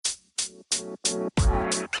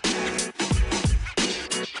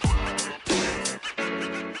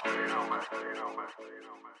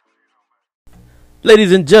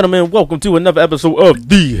Ladies and gentlemen, welcome to another episode of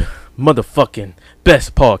the motherfucking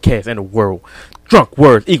best podcast in the world. Drunk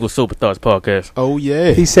Words Equals Sober Thoughts podcast. Oh,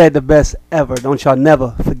 yeah. He said the best ever. Don't y'all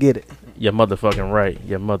never forget it. You're motherfucking right.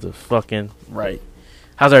 You're motherfucking right.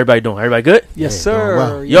 How's everybody doing? Everybody good? Yes, Yeah, sir.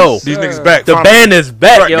 well. Yo, Yes, These sir. niggas back. The finally. band is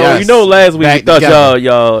back, Right, yo. yes. You know, last week Back you thought together.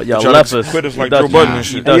 y'all Trying to left us. quit us like You thought Joe Budden y'all- and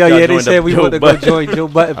shit. you thought Yeah, y'all they joined said the we Joe want to go Budden. join Joe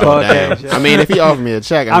Button Oh, damn. podcast. I mean, if he offered me a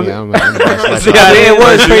check, I I'm mean, See, I mean, it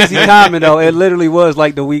was Yeah. crazy timing though. It literally was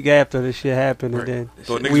like the week after this shit happened, and then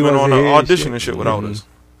So niggas we went on wasn't an here and audition shit. and shit without us.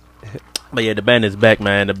 But yeah, the band is back,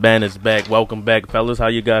 man. The band is back. Welcome back, fellas. How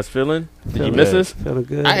you guys feeling? Did you Feeling miss good. us? Feeling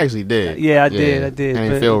good. I actually did. Yeah, I did. I did. I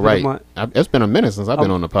didn't But feel it's been a right. month. It's been a minute since I've been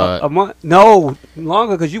on the pod. A month? No,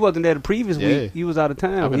 longer because you wasn't there the previous Yeah. week. You was out of I've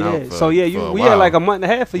town. been Yeah. out for- So yeah, for a we had while. like a month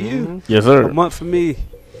and a half for you. Mhm. Yes, A sir. month for me.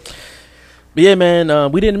 But yeah,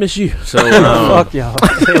 man, we didn't miss you. So Fuck y'all.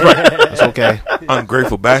 It's okay.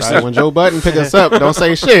 Ungrateful Right, bastard. when Joe Budden pick us up, don't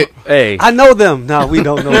say shit. hey, I know them. No, we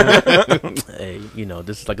don't know them. hey, you know,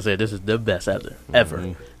 this is like I said, this is the best ever.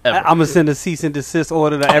 Mhm. I'm gonna send a cease and desist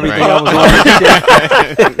order to everything Right. I was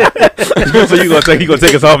on. So you gonna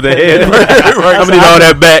take us off the head? Right. I'm gonna need all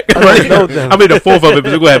that back. I already know them. I mean, the fourth of it,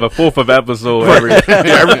 but we're gonna have a fourth of episode.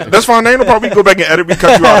 That's fine. Ain't no problem. We can go back and edit. We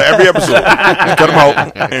cut you out of every episode. We cut them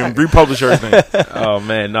out and republish everything. Oh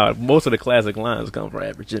man, no, most of the classic lines come from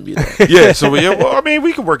Average Jimmy. Yeah. So yeah. Well, I mean,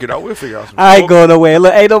 we can work it out. We'll figure out. Some I ain't going nowhere.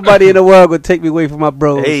 Look, ain't nobody in the world gonna take me away from my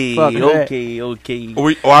bros. Hey, Fuck that. okay.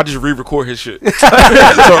 Or I just re-record his shit. So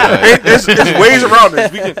it's ways around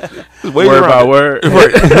this. We can. There's ways Word around by it. word.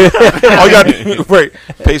 Right. All you got to right.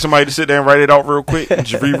 Pay somebody to sit there and write it out real quick and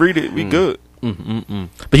just reread it. We good.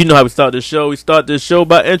 But you know how we start this show. We start this show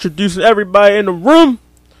by introducing everybody in the room.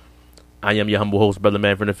 I am your humble host, Brother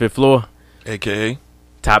Man from the fifth floor. AKA.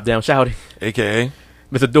 Top down shouting. AKA.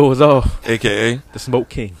 Mr. Doors off. AKA. The Smoke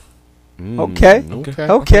King. Okay. Okay.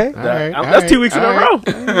 Okay. All right, all That's right, 2 weeks in a all right. row.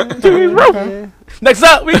 2 weeks in a row. Next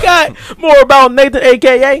up, we got more about Nathan,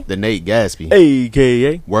 a.k.a. The Nate Gaspy.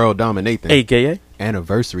 a.k.a. World Dominating. a.k.a.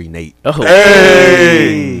 Anniversary Nate. Oh.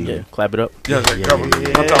 Hey. Yeah, clap it up. Yeah, cover.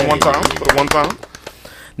 One time.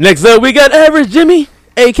 Next up, we got Average Jimmy,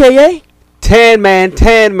 a.k.a. Tan man.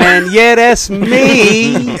 Yeah, that's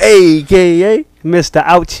me. a.k.a. Mr.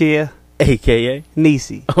 Out here, a.k.a.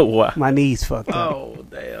 Niecy. Oh, wow. My knees fucked up. Oh,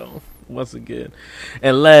 damn. Once again.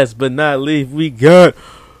 And last but not least, we got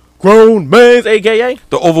Grown Man's, a.k.a.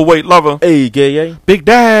 The overweight lover. a.k.a. Big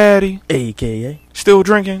Daddy. a.k.a. Still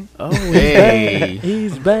drinking. Oh, he's Hey. back.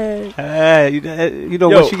 He's back. You know,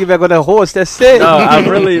 Yo. once you get back on that horse, that's it. No, I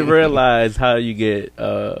really realized how you get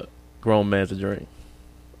grown man to drink.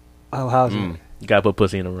 Oh, how's Mm. it? You gotta put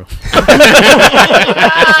pussy in the room.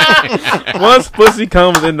 Once pussy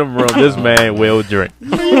comes in the room, this man will drink. You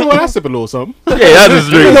know what? I sip a little something. Yeah, I just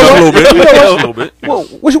drink You know a little what? bit. You know what? A little bit. Whoa,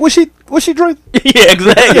 what she drink? Yeah,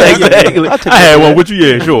 exactly. I'll take I had that. one with you.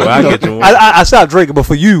 Yeah, sure. I'll get you one. I stopped drinking, but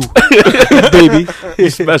for you, baby. You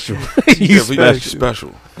special. You Yeah, we got you special.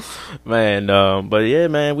 special. Man, but yeah,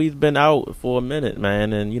 man, we've been out for a minute,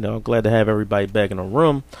 man, and you know, I'm glad to have everybody back in the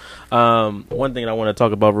room. One thing I want to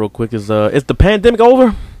talk about real quick is the pandemic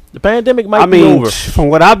over? The pandemic might be over. from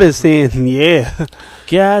what I've been seeing, yeah.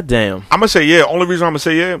 God damn. I'm gonna say yeah. Only reason I'm gonna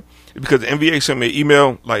say yeah is because the NBA sent me an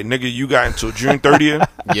email like, nigga, you got until June 30th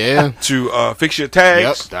Yeah. to fix your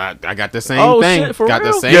tags. Yep. I got the same Oh, thing. shit, for got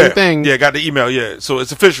real? the same Yeah, thing. yeah, got the email. Yeah, so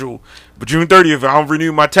it's official. But June 30th, if I don't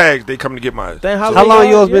renew my tags, they come to get my. Damn, How long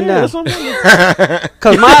yours been down? that's what I'm saying.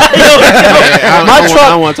 Cause Yeah, my I truck-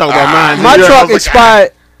 don't want to talk about mine. my Yeah, I truck was like,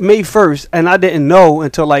 expired May 1st, and I didn't know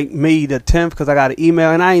until like May the 10th because I got an email,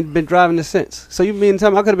 and I ain't been driving it since. So you mean to tell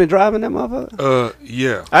me I could have been driving that motherfucker?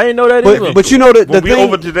 Yeah. I didn't know that either. But you know the When we thing.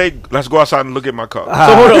 over today, let's go outside and look at my car.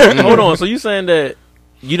 So hold on. So you saying that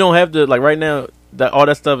you don't have to, like, right now, that all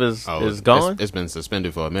that stuff is gone? It's been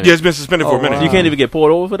suspended for a minute. Yeah, it's been suspended for a minute. You can't even get pulled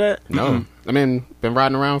over for that? No. I mean, been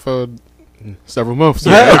riding around for several months.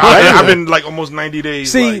 I've been like almost 90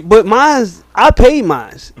 days. See, like, but mine's I paid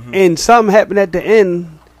mine's, and something happened at the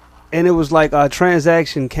end, and it was like a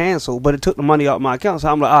transaction canceled, but it took the money out my account.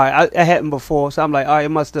 So I'm like, all right, it happened before, so I'm like, all right, it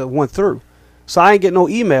must have went through. So I ain't get no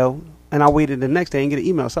email, and I waited the next day, I ain't get an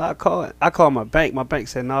email. So I called my bank. My bank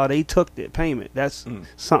said, no, they took the payment. That's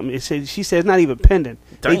something. It said, she said it's not even pending.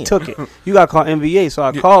 They Damn. took it. You got to call NVA. So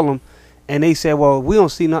I called them, and they said, well, we don't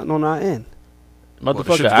see nothing on our end.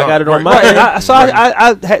 Motherfucker, shit's I got it on gone. my Right. end.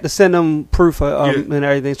 I had to send them proof of, Yeah. and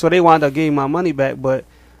everything. So they wound up getting my money back. But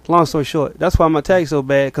long story short, that's why my tag's so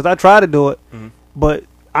bad. Because I tried to do it, but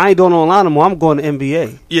I ain't doing it online no more. I'm going to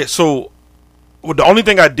NBA. yeah, so Well, the only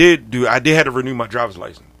thing I did do, I did have to renew my driver's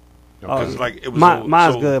license. Because like it was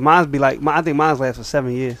mine's so, good. Mine's be like, I think mine's lasts for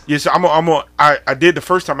 7 years. Yes, I did the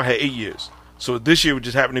first time I had 8 years. So this year would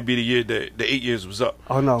just happen to be the year that the 8 years was up.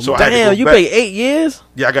 Oh no! So I had to Damn, go you back. pay 8 years?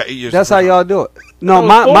 Yeah, I got 8 years. That's the how first y'all do it. No,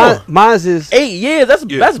 Oh, mine's is 8 years? That's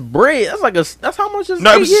Yeah. bread. That's how much is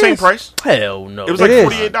No, 8 it was the years? same price. Hell no. It was It like is.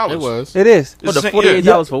 $48. It was. it is. What, It's the the same- $48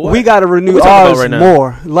 yeah. for what? We got to renew What we talking ours about right now?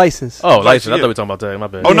 more license. Oh, license. I yeah. thought we were talking about that. My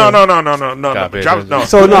bad. Oh no, Yeah. no. Copy. Driver's, no.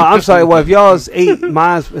 So no, I'm sorry. Well, if y'all's 8,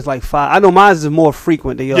 mine's is like 5. I know mine's is more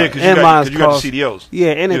frequent than y'all. Yeah, because and mine's you got cost. the CDLs.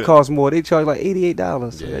 Yeah, and it Yeah. costs more. They charge like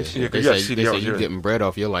 $88. Yeah, Yeah, 'cause they you got say, they CDLs, say you yeah. getting bread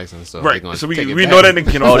off your license, so Right. they gonna So take we it know back. that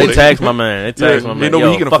nigga can Oh, afford they it. tax my man. They tax Yeah, my they man. know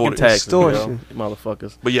Yo, he can fucking afford it. tax Extortion. you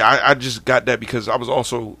motherfuckers. But yeah, I just got that because I was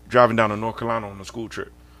also driving down to North Carolina on a school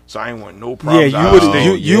trip, so I ain't want no Yeah, problems. you out would of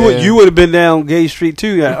state. you would have been down Gay Street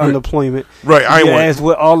too at unemployment. Right, I ain't Yeah, want as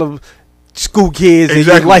with all of school kids and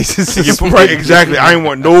exactly your licenses. Yeah, right, exactly. I ain't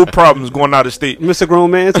want no problems going out of state. Mr. Grown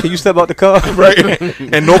Man, can you step out the car? Right,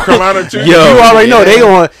 and North Carolina too. Yo. You already know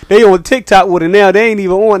Yeah. they on TikTok with it now. They ain't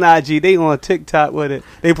even on IG. They on TikTok with it.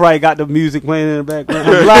 They probably got the music playing in the background.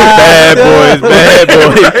 Bad boys.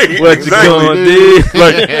 Right, What exactly. you gonna do?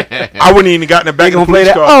 Like I wouldn't even got in the They back of gonna the play police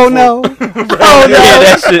that. car. Oh before. no! Oh no! Yeah,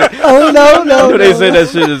 that shit. Oh no! No! You know they no. say that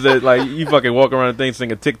shit is that like you fucking walk around and think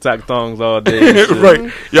singing TikTok songs all day. and shit.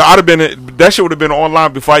 Right, yeah, I'd have been. That shit would have been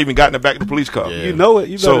online before I even got in the back of the police car. Yeah. You know it.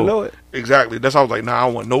 You better So know it. exactly. That's how I was like, nah, I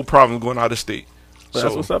don't want no problems going out of state. But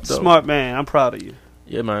that's what's up though. Smart man. I'm proud of you.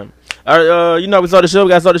 Yeah, man. All right, you know we started the show. We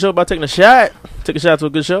got to start the show by taking a shot. Take a shot to a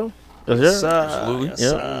good show. Yes, sir. Absolutely. Yes, Yeah.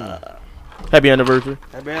 sir. Happy anniversary.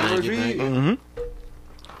 Happy anniversary. Mm-hmm.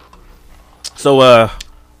 So,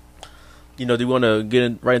 you know, do you want to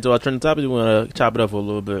get right into our trending topic? Do you want to chop it up for a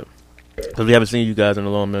little bit? Because we haven't seen you guys in a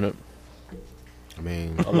long minute. I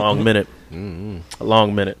mean, A long minute. A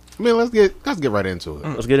long minute. let's get right into it.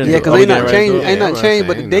 Let's get into Yeah, it. because Oh, we ain't getting nothing right into changed. it? Ain't Yeah, nothing I'm changed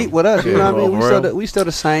but the saying, date with us. You Yeah. know what I mean? Oh, for real? We still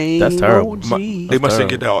the same. That's terrible. OG. They must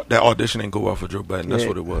think terrible. that audition ain't go well for Joe Biden. That's Yeah.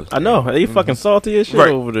 what it was. I know. They fucking salty as shit Right.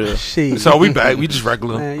 over there. Shit. So we back. We just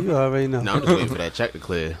regular. Man, you already know. No, I'm just waiting for that check to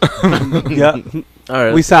clear. Yeah, All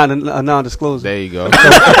right. we signed a non-disclosure. There you go.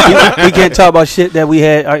 we can't talk about shit that we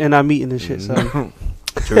had in our meeting and shit. So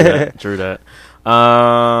True that. True that.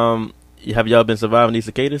 Have y'all been surviving these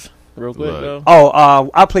cicadas? Real quick, Look.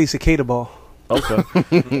 though. I play cicada ball.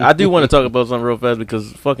 Okay. I do want to talk about something real fast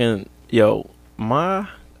because fucking, I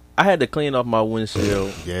had to clean off my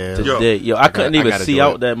windshield Yeah. today. Yo, I couldn't even gotta see do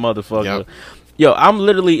out it. that motherfucker. Yep. Yo, I'm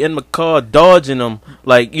literally in my car dodging them,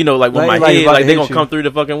 like, with Like- my like head, about like to they hit gonna you. come through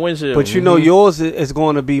the fucking windshield. But you know yours is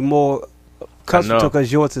going to be more custom know. because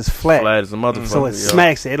yours is flat, Flat as a motherfucker. so it yo.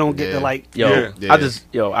 smacks it. It don't get Yeah. the like. Yo,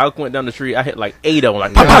 Yeah. I went down the street. I hit like 8 of them,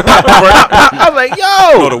 like pop, pop, pop, pop, pop. I was like,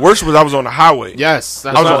 No, yo. the worst was I was on the highway. Yes.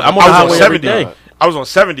 I was on, I'm I on the was highway on every 70. day. I was on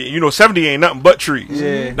 70. You know, 70 ain't nothing but trees.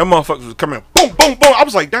 Yeah. Them motherfuckers was coming boom, boom, boom. I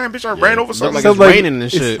was like, damn, bitch, I ran over something. Like Somebody- it's raining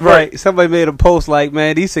and shit. Right. Somebody made a post like,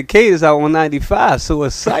 "Man, these cicadas out on 95,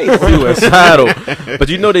 suicidal." Suicidal. But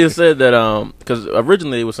you know they said that because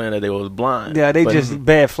originally they were saying that they was blind. Yeah, they But- just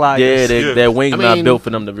bad flyers. yeah, Yeah. their wings I not mean, built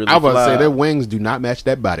for them to really I was fly. say their wings do not match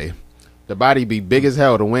that body. The body be big as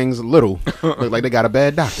hell. The wings little. Look like they got a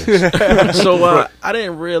bad doctor. So I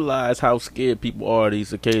didn't realize how scared people are of these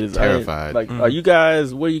cicadas. I didn't- Terrified. Like, are you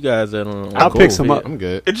guys? Where you guys at on? I'll pick some up. I'm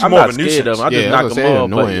good. It's just I'm more not of a scared nuisance. of them. I Yeah, just I knock was them gonna say off.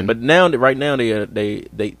 they're annoying. But now, right now, they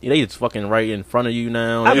just fucking right in front of you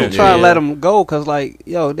now. I've been Yeah. trying to let them go because, like,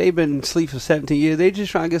 they've been asleep for 17 years. They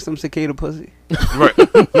just trying to get some cicada pussy. Right.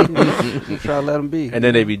 I'm trying to let them be. And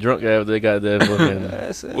then they be drunk after they got that fucking.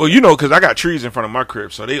 That's it. Well, you know, because I got trees in front of my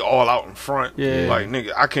crib, so they all out in front. Yeah. Like,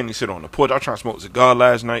 nigga, I can't even sit on the porch. I was trying to smoke a cigar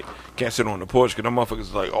last night. Can't sit on the porch because them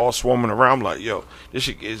motherfuckers, like, all swarming around. I'm like, yo, this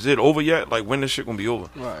shit, is it over yet? Like, when this shit gonna be over?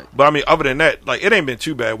 Right. But, I mean, other than that, like, it ain't been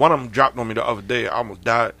too bad. One of them dropped on me the other day. I almost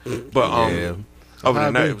died. But, Yeah. other than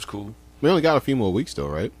I that, agree. it was cool. We only got a few more weeks though,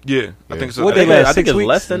 right? Yeah. I Yeah. think so. What I they think, last I think 6 it's weeks?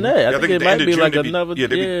 less than that. I I think think it at the might end of be June like they be- another, yeah,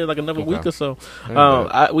 they be- like another Okay. week or so.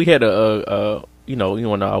 bad. We had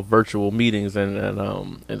one of our virtual meetings and at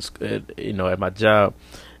my job,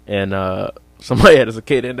 and somebody had a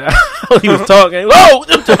cicada in there. He was talking. Whoa!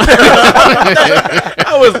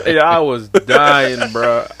 I was dying,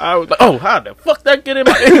 bro. I was like, oh, how the fuck that get in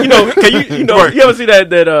my? Can you ever see that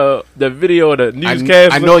video of the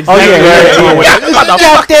newscast? I know Oh, exactly yeah, where yeah, you're going with that.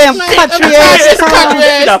 Goddamn country ass town.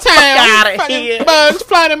 Get the fuck out of here. Bugs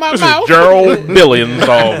flying in my This is Gerald Billions of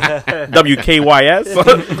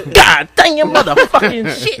WKYS. God damn motherfucking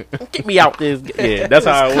shit. Get me out this. Yeah, that's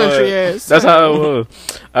how it country was. ass That's how it was.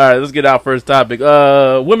 All right, let's get our first topic.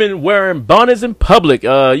 Women wearing bonnets in public.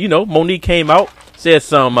 Monique came out, said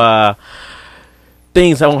some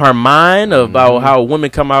things on her mind about how women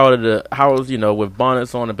come out of the house, you know, with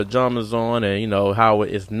bonnets on and pajamas on, and you know how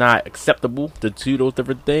it's not acceptable to do those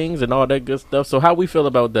different things and all that good stuff. So how we feel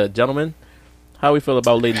about that, gentlemen? How we feel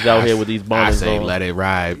about ladies out here with these I bonnets say on? let it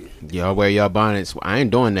ride. Y'all wear your bonnets. I ain't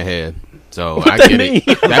doing the hair, so What I that get mean?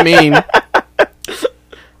 it. That mean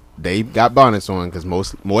they got bonnets on because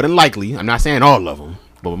more than likely, I'm not saying all of them,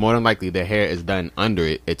 but more than likely their hair is done under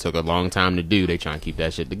it. It took a long time to do. They trying to keep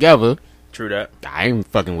that shit together. True that. I ain't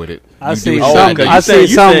fucking with it. I You see do some- it Oh, like okay. that. I see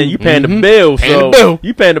some- You paying the Mhm. bill, Paying so the bill.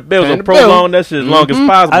 you paying the bill, Paying so the prolong bill. that shit as long as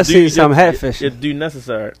possible. I Do see you some just- hatfishing. It do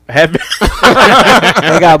necessary. Have They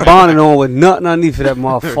got bonnet on with nothing underneath of that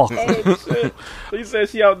motherfucker. So you said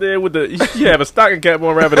she out there with the she have a stocking cap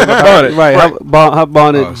on rather than a bonnet. Right, her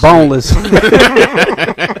bonnet Oh, shit. boneless.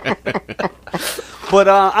 But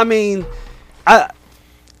I mean,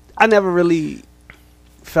 I never really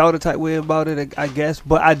felt a type way about it, I guess.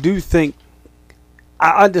 But I do think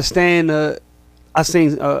I understand. I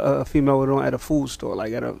seen a female with it on at a food store,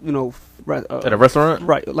 like at a At a restaurant?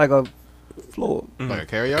 right, like a floor. Like a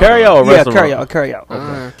carry out. Carry out or Yeah, restaurant? carry out.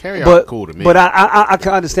 Carry out. But Cool to me. But I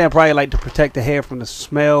can understand probably like to protect the hair from the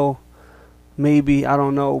smell. Maybe I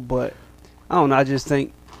don't know, but I don't know. I just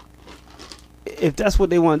think if that's what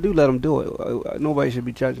they want to do, let them do it. Nobody should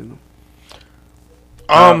be judging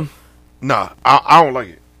them. Nah, I don't like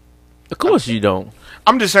it. Of course you don't.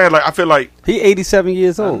 I'm just saying, like, I feel like, He 87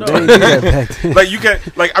 years old. know. They didn't do that back then. like, you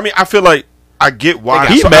can't, like, I mean, I feel like I get why.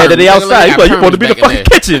 He So mad that they I outside. He's really like, you got supposed to be in the perms fucking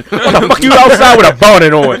back kitchen. What the fuck you outside with a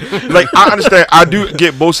bonnet on? Like, I understand. I do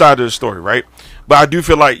get both sides of the story, right? But I do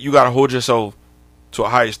feel like you gotta hold yourself to a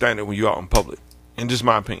higher standard when you're out in public. And just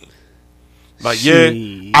my opinion. Like, yeah,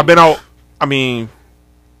 Shit. I've been out. I mean,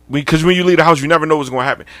 because when you leave the house, you never know what's going to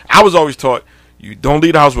happen. I was always taught you don't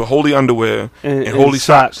leave the house with holy underwear and holy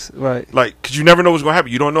socks. Right, Like, because you never know what's going to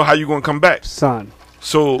happen. You don't know how you're going to come back. son.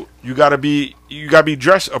 So you gotta be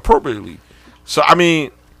dressed appropriately. So I mean,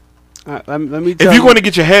 Let me tell if you. you're going to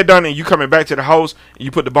get your hair done and you coming back to the house and you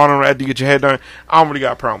put the bonnet on after you get your hair done, I don't really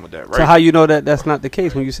got a problem with that, right? So how you know that that's not the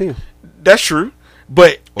case when you see him? That's true.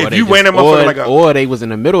 But Or if they you just- wearing that motherfucker like a or they was in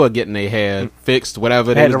the middle of getting their hair fixed,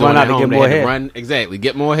 whatever they Had was to doing run out at to home, get they more had to hair. run exactly,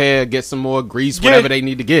 get more hair, get some more grease, Yeah. whatever they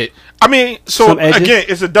need to get. I mean, so Some edges? again,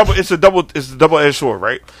 it's a double edged sword,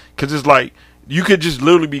 right? Because it's like you could just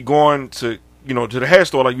literally be going to to the hair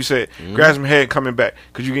store, like you said, grab some hair and coming back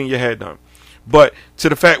because you're getting your hair done. But to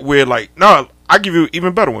the fact where like, no, I give you an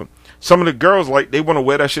even better one. Some of the girls like they want to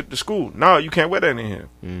wear that shit to school. No, you can't wear that in here.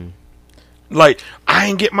 Like I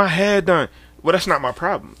ain't get my hair done. Well, that's not my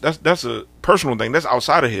problem. That's a personal thing. That's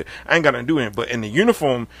outside of here. I ain't got nothing to do with it. But in the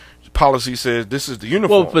uniform policy says this is the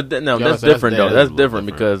uniform. Well, but no, Yeah, that's that's- different that though. is a That's little different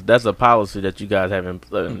different. because that's a policy that you guys have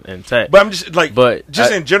intact. But I'm just like, But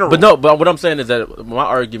just in general. But no, but what I'm saying is that my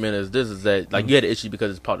argument is this: is that like you had an issue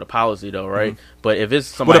because it's part of the policy, though, right? But if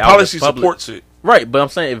it's but somebody the out in policy public, supports it. right? But I'm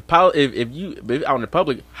saying if you out in the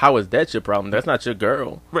public, how is that your problem? That's not your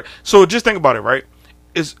girl. Right. So just think about it, right?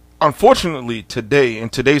 Is unfortunately today in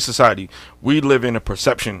today's society, we live in a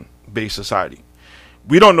perception-based society.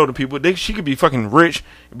 We don't know the people. She could be fucking rich,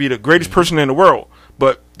 be the greatest person in the world,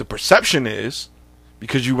 but the perception is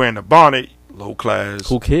because you wearing a bonnet, low class.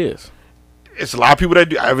 Who cares? It's a lot of people that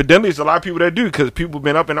do. Evidently, it's a lot of people that do because people have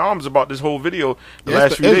been up in arms about this whole video the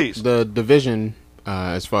last few days. The division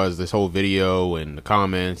as far as this whole video and the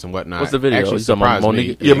comments and whatnot. What's the video? Actually You talking about surprised me.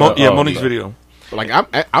 Monique? Yeah, Oh, Monique's okay. video. Like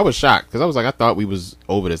I was shocked because I was like I thought we was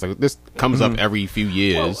over this. Like this comes up every few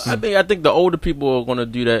years. Well, I think the older people are gonna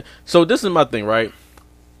do that. So this is my thing, right?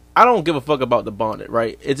 I don't give a fuck about the bonnet,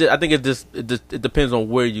 right? I think it depends on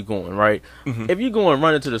where you're going, right? If you go and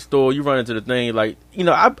run into the store, you run into the thing, like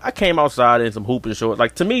I came outside in some hooping shorts.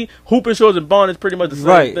 Like to me, hooping shorts and bonnets pretty much the same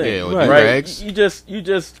Right. thing, Yeah, or Right. do-rags. You just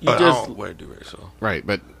I don't wear do-rag, so. Right,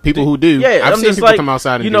 but people who do, yeah, I've I'm seen just people like, come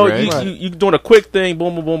outside and you do know, rags. you doing a quick thing,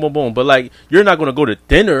 boom, boom, boom, boom, boom. But like, you're not gonna go to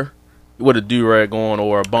dinner with a do-rag on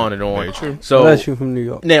or a bonnet on. Very true. So Unless you from New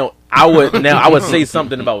York. now I would say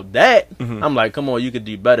something about that. I'm like, come on, you could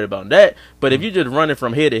do better about that. But if you're just running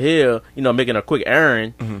from here to here, making a quick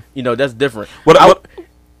errand, that's different. What?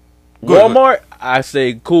 Go ahead. Walmart, I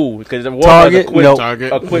say cool because Walmart's Target, a quick, nope.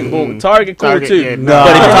 Target. a quick boom. Target, cool Target, too. yeah, no.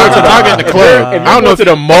 But if you I go went to to Target in the club. if I don't know to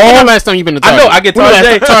the When mall. the last time you been to I Target? know, I get When the last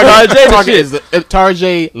Target. time Target the Target shit. is the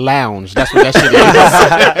Target Lounge. That's what that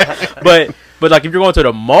shit is. but like if you're going to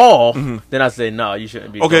the mall, then I say no, you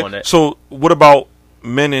shouldn't be doing Okay, that. so what about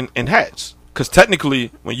men in hats? Because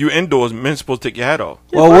technically, when you're indoors, men's supposed to take your hat off.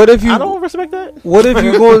 Well, what if you? I don't respect that. What if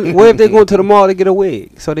you going? What if they going to the mall to get a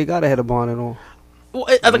wig? So they gotta have a bonnet on. Well,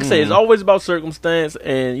 like I say, it's always about circumstance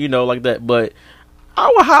and like that. But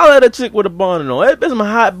I would holler at a chick with a bonnet on. There's some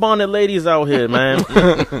hot bonnet ladies out here, man.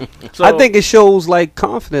 So, I think it shows like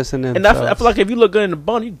confidence in them. and I feel like if you look good in the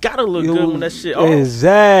bonnet, you gotta look good when that shit off.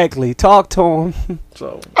 Exactly. Talk to him.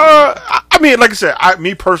 So, I mean, like I said,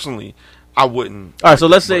 me personally, I wouldn't. all right. So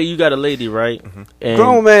let's say you got a lady, right? And,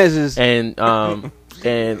 Grown man's is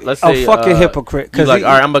and let's say a fucking hypocrite. Cause like, all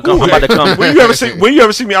right, I'm about to come. When you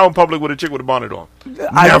ever see me out in public with a chick with a bonnet on?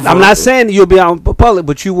 I'm not saying you'll be out in public,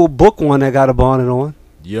 but you will book one that got a bonnet on.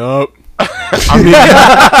 Yup. I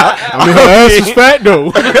mean, her ass is fat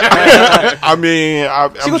though. I mean,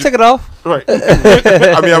 She gonna take it off. right.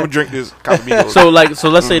 I mean, I would drink this Casamigos. So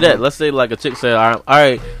let's say that. Let's say like a chick said, all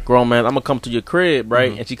right, grown man, I'm gonna come to your crib,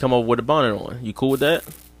 right? And she come over with a bonnet on. You cool with that?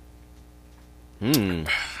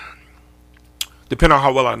 Depending on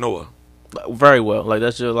how well I know her. Very well. Like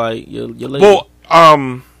that's your lady. Well,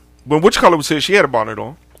 when Which Color was here, she had a bonnet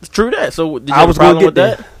on. It's true that. So did you I have a was gonna problem with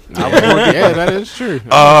get that? Yeah, that is true.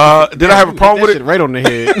 Did I have a problem with it? Right on the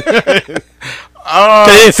head. It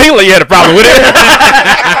didn't seem like you had a problem with it.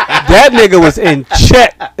 That nigga was in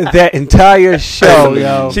check that entire show,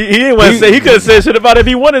 yo. He didn't want to say. He could have said shit about it if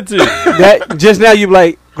he wanted to. That just now you be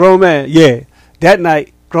like grown man, yeah. That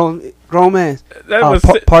night, grown man. That was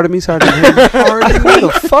Pardon me, Sergeant. Pardon me. Who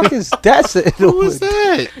the fuck is that? Who was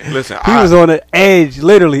that? Listen, He was on the edge,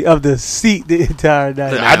 literally, of the seat the entire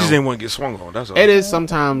night. I just didn't want to get swung on. That's all. It is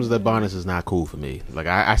sometimes the bonus is not cool for me. Like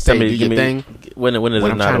I say, do your thing. When is When it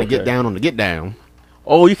I'm not trying to okay? get down on the get down.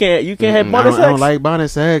 Oh, you can't have bonnet I sex. don't like bonnet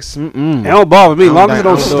sex. It don't bother me, as long as it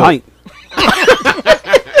don't stink.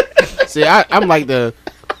 See, I'm like the.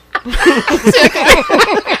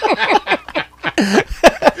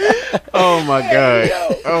 Oh my god!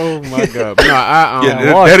 Oh my god!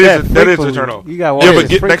 No, that is a turn off. You got You ever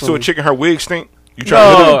get next to a chick and her wig stink? You try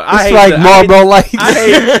to No, hit I It's hate like the- Marlboro Lights,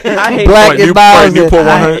 I hate Black and Bows, Newport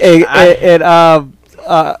 100. and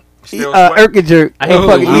Still Erkinger. I hate,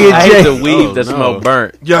 Fucking I hate the EJ. weed that no. smell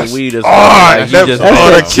burnt. Yes. The weed is that- you just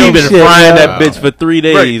that's keep cheap it shit, frying man. that bitch for 3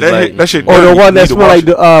 days. Right, like, that shit. Or the dirty. one You that need to smell like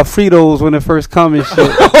wash the Fritos when it first come and shit.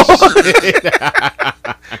 it.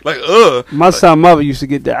 Like, My son mother used to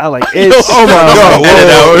get that. I like it. Oh my God.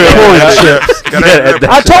 Corn chips.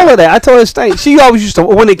 Gotta- I told her that. I told her it stank. She always used to,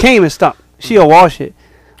 when it came and stunk, she'll wash it.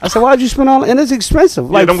 I said, why'd you spend all? And it's expensive.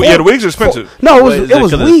 Yeah, the wigs are expensive. No, it was Wait, is it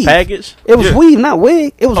was 'cause it's weave. package? It was Yeah. weave, not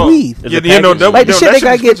wig. It was weave. Is Yeah, it you know, packaged? Like the shit they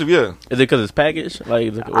gotta get- expensive, yeah. Is it because it's packaged? Like,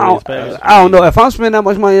 is it I it's packaged? don't know. If I'm spending that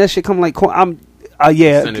much money, that shit come like corn.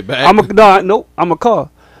 Yeah. Send it back. I'm a call.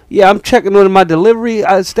 Yeah, I'm checking on my delivery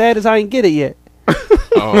status. I ain't get it yet.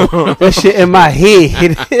 Oh. That shit in my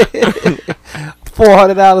head.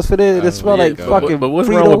 $400 for this. It smell yeah, like go. fucking. But what's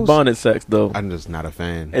Fritos. wrong with bonnet sex though? I'm just not a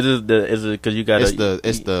fan. Is it because you got It's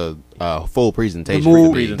the full presentation. The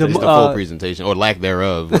move- it's the the full presentation or lack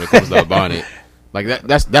thereof when it comes to a bonnet. Like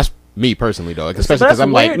that's me personally though, especially because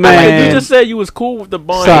I'm like, Man. I like you the- just said you was cool with the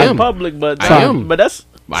bonnet Son. in public, but I am. But that's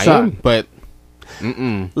I Son. am, but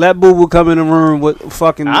Let Boo Boo come in the room with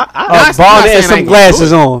fucking I- not bonnet saying and I some ain't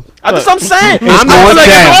glasses on. that's what I'm saying. I'm I not feel like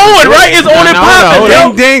saying- it's on, right? It's on and No, popping, no,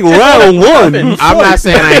 yo. Ding ding round one. I'm not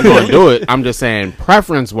saying I ain't gonna do it. I'm just saying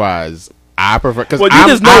preference wise, I prefer because Well, you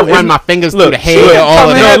just know I it's- run my fingers look, through the she hair, can all come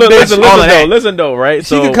of in that. that bitch, listen, all of that. listen though, right?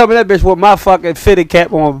 She can come in that bitch with my fucking fitted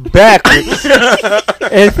cap on backwards.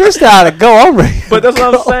 And if it's time to go, I'm ready. But that's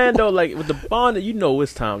what I'm saying though. Like with the bonnet, you know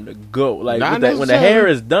it's time to go. Like Not with that, when the necessarily. hair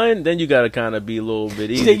is done, then you gotta kind of be a little bit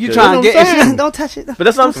easy. You 'cause- trying to what I'm get? saying. Don't touch it. But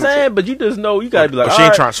that's what I'm saying. But you just know you gotta be like, But she ain't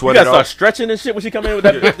all trying right, to sweat you gotta it start out. stretching and shit when she come in with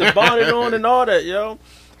that the bonnet on and all that, yo.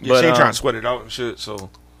 Yeah, she ain't trying to sweat it out and shit. So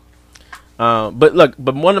But look,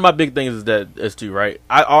 but one of my big things is that is too right.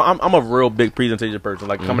 I'm a real big presentation person,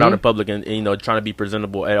 like coming out in public and you know trying to be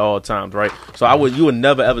presentable at all times, right? So you would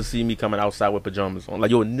never ever see me coming outside with pajamas on. Like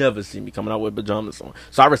you would never see me coming out with pajamas on.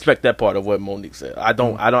 So I respect that part of what Monique said. I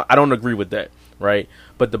don't agree with that, right?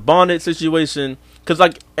 But the bonnet situation, because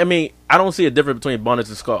like I mean, I don't see a difference between bonnets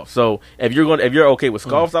and scarves. So if you're okay with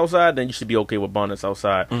scarves outside, then you should be okay with bonnets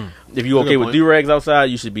outside. If you're okay with point. do-rags outside,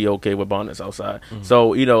 you should be okay with bonnets outside.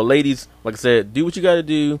 So you know, ladies, like I said, do what you got to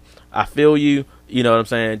do. I feel you. You know what I'm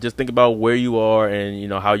saying? Just think about where you are and you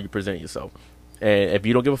know how you present yourself. And if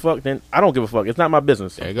you don't give a fuck, then I don't give a fuck. It's not my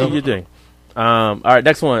business. There you go. Do your thing. All right,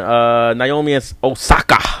 next one. Naomi and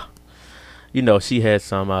Osaka. You know, she had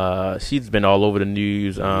some. She's been all over the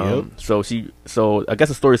news. Yep. So I guess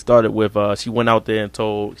the story started with she went out there and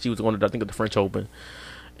told she was going to, I think, at the French Open,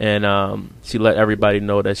 and she let everybody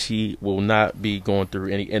know that she will not be going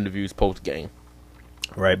through any interviews post game,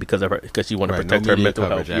 right? Because she wanted to Right, protect no her media mental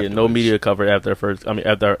health. coverage Yeah, no afterwards. media coverage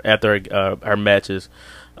after her matches.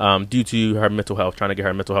 Due to her mental health, trying to get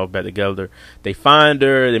her mental health back together. They fined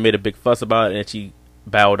her. They made a big fuss about it, and she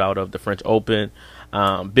bowed out of the French Open.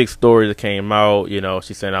 Big story that came out. You know,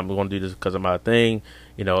 she's saying I'm going to do this because of my thing.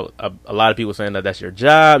 You know, a lot of people saying that that's your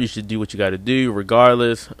job. You should do what you got to do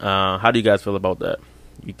regardless. How do you guys feel about that?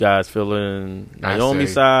 You guys feeling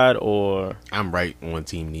Naomi's side, or I'm right on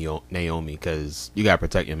team Naomi, because you gotta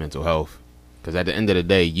protect your mental health. Because at the end of the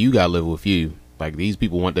day, you gotta live with you. Like, these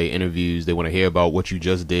people want their interviews, they want to hear about what you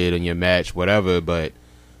just did in your match, whatever. But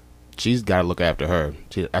she's gotta look after her.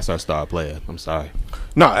 That's our star player. I'm sorry.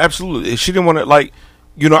 No, absolutely. She didn't want to, like,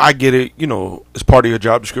 you know, I get it. You know, it's part of your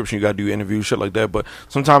job description. You got to do interviews, shit like that. But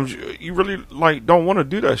sometimes you really, like, don't want to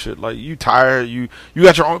do that shit. Like, you tired. You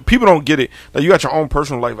got your own. People don't get it. Like, you got your own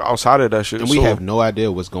personal life outside of that shit. And we have no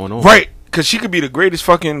idea what's going on. Right. Because she could be the greatest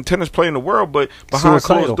fucking tennis player in the world, but behind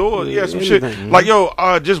closed doors, some shit. Like, yo,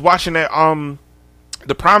 just watching that,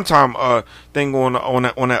 the primetime thing on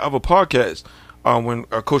that other podcast, when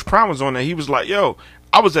Coach Prime was on there, he was like, yo,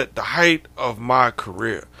 I was at the height of my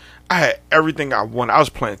career. I had everything I wanted. I was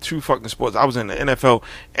playing 2 fucking sports. I was in the NFL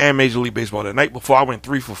and Major League Baseball. The night before, I went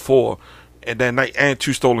 3 for 4, and that night, and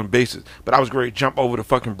 2 stolen bases. But I was ready to jump over the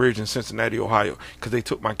fucking bridge in Cincinnati, Ohio, because they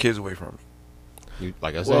took my kids away from me.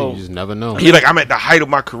 Like I said, you just never know. He like, I'm at the height of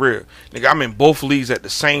my career. Nigga, I'm in both leagues at the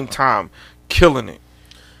same time, killing it.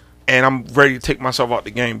 And I'm ready to take myself out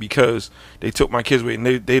the game because they took my kids away. And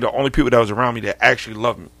they the only people that was around me that actually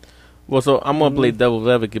loved me. Well, so I'm going to play devil's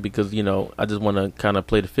advocate because, you know, I just want to kind of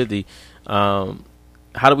play the 50.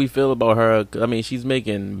 How do we feel about her? I mean, she's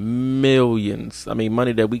making millions. I mean,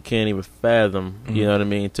 money that we can't even fathom, you know what I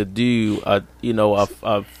mean, to do a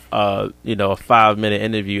 5-minute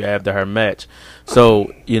interview after her match.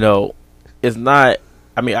 So, you know, it's not,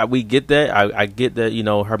 I mean, we get that. I get that, you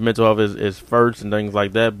know, her mental health is first and things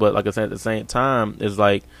like that. But like I said, at the same time, it's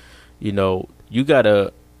like, you know,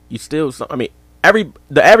 the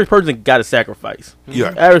average person got to sacrifice.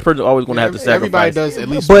 Yeah, average person always going to have to sacrifice. Everybody does at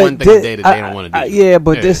least one thing a day that they don't want to do. Yeah,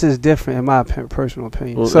 but this is different in my personal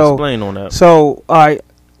opinion. Well, so explain on that. So, all right,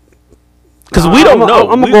 because we don't know.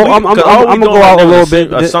 I'm gonna go out a little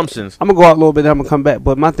bit. Assumptions. I'm gonna go out a little bit. Then I'm gonna come back.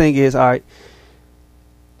 But my thing is, all right,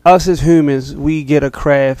 us as humans, we get a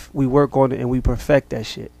craft, we work on it, and we perfect that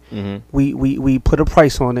shit. Mm-hmm. We put a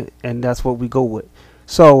price on it, and that's what we go with.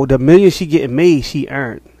 So the million she getting made, she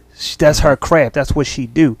earned. That's her craft. That's what she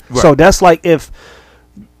do. Right. So that's like if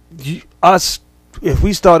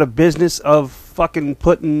we start a business of fucking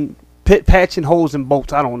patching holes in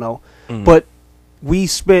boats. I don't know, but we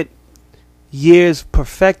spent years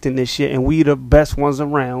perfecting this shit, and we the best ones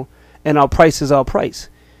around. And our price is our price,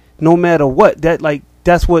 no matter what.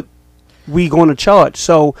 That's what we gonna charge.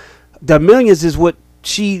 So the millions is what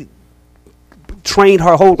she trained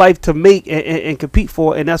her whole life to make and compete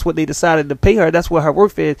for, and that's what they decided to pay her. That's what her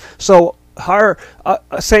worth is. So her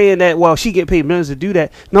saying that, well, she get paid millions to do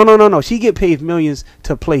that. No. She get paid millions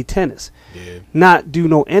to play tennis, not do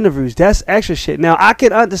no interviews. That's extra shit. Now I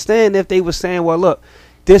could understand if they were saying, well, look,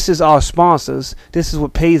 this is our sponsors. This is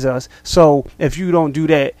what pays us. So if you don't do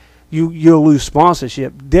that, you'll lose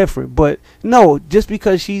sponsorship. Different, but no, just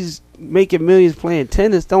because she's making millions playing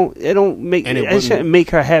tennis, shouldn't make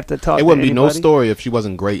her have to talk. It wouldn't be no anybody. Story if she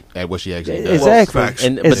wasn't great at what she actually does.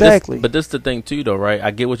 Exactly. Exactly. But this is the thing too, though, right? I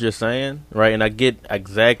get what you're saying, right? And I get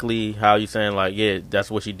exactly how you're saying, like, yeah, that's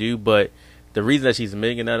what she do. But the reason that she's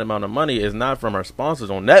making that amount of money is not from her sponsors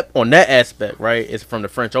on that aspect, right? It's from the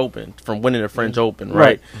French Open, from winning the French Open,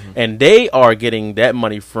 right? Mm-hmm. And they are getting that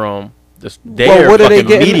money from their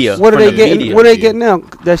fucking media. What are they getting? What are they getting now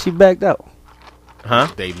that she backed out? Huh?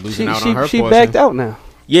 They losing out on her She portion. backed out now.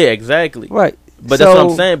 Yeah, exactly. Right. But that's what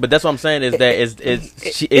I'm saying. But that's what I'm saying is that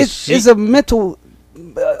it's a mental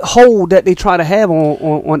hole that they try to have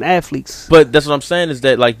on athletes. But that's what I'm saying is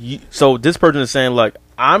that, like, so this person is saying, like,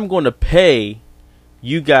 I'm going to pay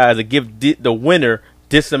you guys to give the winner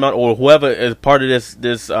this amount, or whoever is part of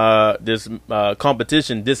this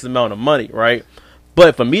competition, this amount of money, right?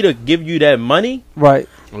 But for me to give you that money, right,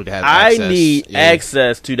 I need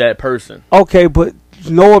access to that person. Okay, but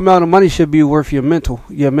no amount of money should be worth your mental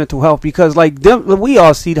health, because like we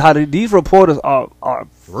all see how these reporters are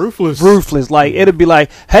ruthless. Like it'd be like,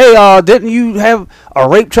 hey, didn't you have a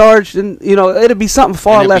rape charge? And it'd be something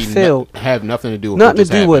far left field. Have nothing to do with nothing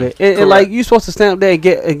to do with it. And like you're supposed to stand up there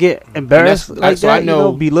and get embarrassed like that. I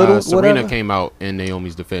know, belittled. Serena whatever. Came out in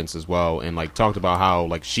Naomi's defense as well, and like talked about how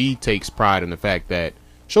like she takes pride in the fact that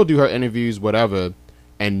she'll do her interviews, whatever,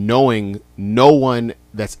 and knowing no one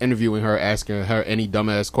that's interviewing her, asking her any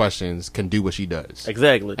dumbass questions, can do what she does.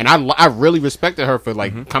 Exactly. And I really respected her for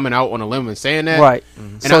like coming out on a limb and saying that. Right.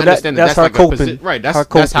 And so I understand that's her like coping. Right.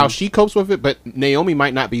 That's how she copes with it. But Naomi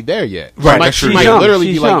might not be there yet. Right. She might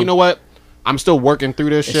literally be like, you know what? I'm still working through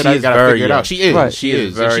this And shit. she I is gotta very figure it young. out. She is. Right. She She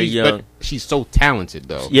is is very she's, young. But she's so talented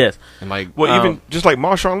though. Yes. And like, Well, even just like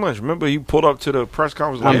Marshawn Lynch, remember he pulled up to the press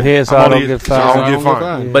conference. I'm like, here so I only don't get so I fined. don't get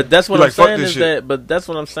fined. Yeah. But that's what He I'm like, fuck saying this is shit. that. But that's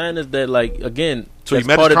what I'm saying is that, like, again, So he that's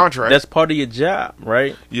met part his of- contract. That's part of your job,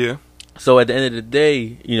 right? Yeah, So at the end of the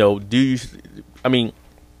day, you know, do you? I mean,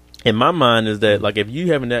 in my mind, is that like if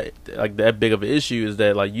you having that big of an issue, is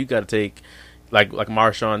that like you got to take like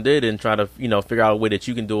Marshawn did and try to figure out a way that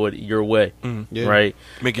you can do it your way, yeah. right?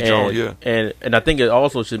 make it your own. Yeah, and I think it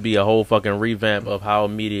also should be a whole fucking revamp of how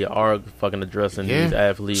media are fucking addressing Yeah. these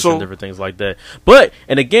athletes So- and different things like that. But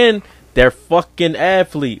and again, they're fucking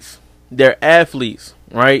athletes. They're athletes,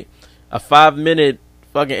 right? A 5-minute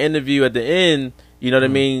fucking interview at the end, you know what I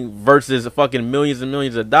mean, versus fucking millions and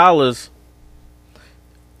millions of dollars.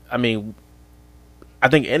 I mean, I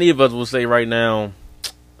think any of us will say right now,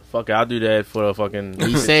 fuck it, I'll do that for a fucking. He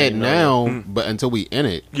 15 said million. now, but until we in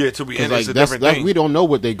it, yeah. Till we 'cause, end, like it's a different thing. we don't know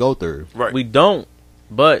what they go through. Right. We don't.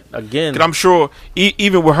 But again, 'Cause I'm sure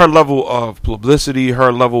even with her level of publicity,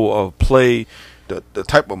 her level of play, the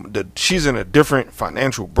type of she's in a different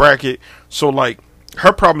financial bracket. So like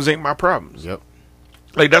her problems ain't my problems. Yep.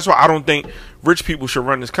 Like that's why I don't think rich people should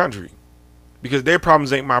run this country, because their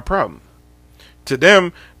problems ain't my problem. To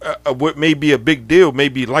them, what may be a big deal may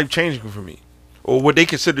be life changing for me, or what they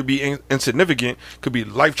consider to be insignificant could be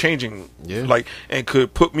life changing. Yeah. Like, and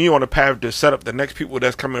could put me on a path to set up the next people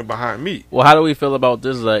that's coming behind me. well, how do we feel about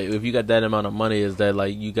this? Like, if you got that amount of money, is that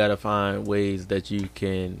like you gotta find ways that you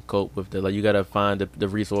can cope with that? Like, you gotta find the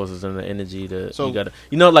resources and the energy to. So, you gotta,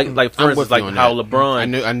 like for I'm instance, with like you on how that. LeBron, I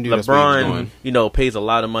knew that's where he was LeBron, going. pays a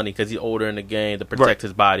lot of money because he's older in the game to protect Right.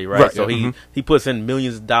 his body, right? Right. So he puts in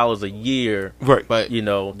millions of dollars a year, Right. But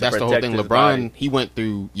to that's the whole protect thing. his LeBron, body. he went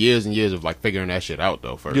through years and years of like figuring that shit out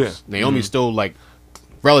though. First, Yeah. Naomi's still like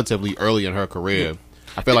relatively early in her career.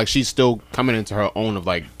 I feel like she's still coming into her own of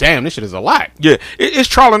like, damn, this shit is a lot. Yeah, it's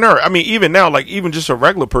trial and error. I mean, even now, like even just a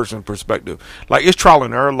regular person perspective, like it's trial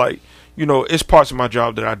and error. Like it's parts of my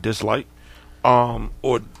job that I dislike,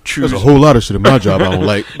 or choose. There's a whole lot of shit in my job I don't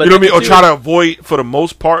like. But you know what I mean? Or too- try to avoid for the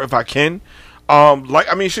most part if I can. Like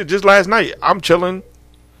I mean, shit. Just last night, I'm chilling.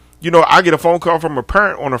 I get a phone call from a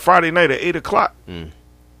parent on a Friday night at 8:00.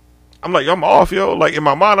 I'm like, I'm off, yo. Like in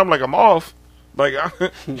my mind, I'm like, I'm off. Like,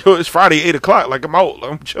 it's Friday, 8:00. Like I'm out.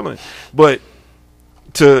 I'm chilling. But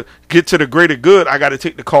to get to the greater good, I got to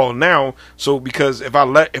take the call now. So because if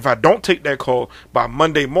I don't take that call by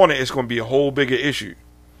Monday morning, it's going to be a whole bigger issue.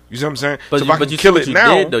 You see what I'm saying? But so if you, I but can you see kill what it you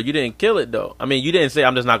now, did though. You didn't kill it though. I mean, you didn't say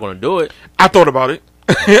I'm just not going to do it. I thought about it.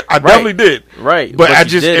 I definitely did. Right. But I you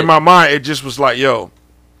just did in it. my mind, it just was like, yo,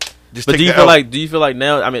 just But take do you the feel L. like? Do you feel like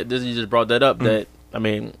now? I mean, you just brought that up. That I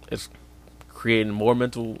mean, it's creating more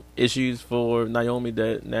mental issues for Naomi.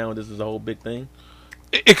 That now this is a whole big thing.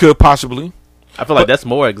 It could possibly. I feel like that's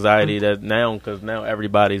more anxiety that now because now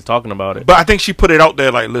everybody's talking about it. But I think she put it out there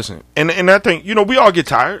like, listen, and I think we all get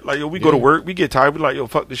tired. Like, yo, we go to Yeah. work, we get tired. We like, yo,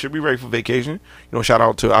 fuck this shit. We ready for vacation. Shout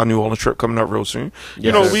out to our New Orleans trip coming up real soon.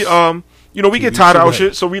 Yes, We we get tired of our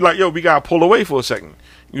shit, so we like, yo, we gotta pull away for a second.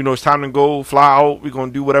 It's time to go fly out. We're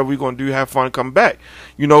gonna do whatever we're gonna do, have fun, come back.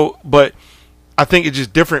 But I think it's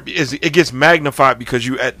just different. It gets magnified because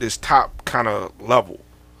you at this top kind of level.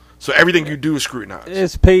 So everything you do is scrutinized.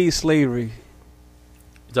 It's paid slavery.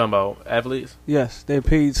 You talking about athletes? Yes, they're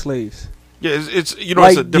paid slaves. Yeah, it's it's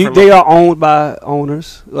Like a different they level. are owned by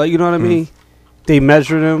owners. Like, you know what I mean? They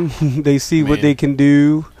measure them. They see what Man. they can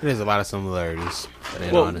do. There's a lot of similarities.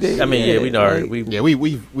 Being Well, honest. I mean, yeah, we know. like- We yeah, we They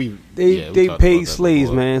yeah, we they talked pay about that slaves,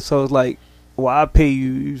 before. man. So it's like, well, I pay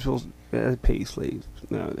you. You supposed to pay slaves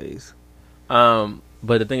nowadays.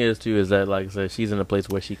 But the thing is too is that like I said, she's in a place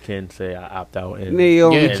where she can say I opt out and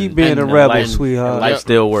Naomi, Yeah, keep and- being and a rebel, life- sweetheart. and life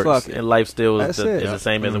still works Fuck it. and life still is That's it. the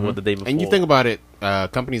same as it was the day before. And you think about it,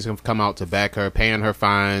 companies have come out to back her, paying her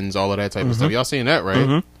fines, all of that type of stuff. Y'all seen that,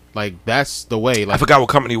 right? Like that's the way. I Like forgot what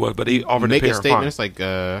company it was, but he offered to make pay a her statement. fine. It's like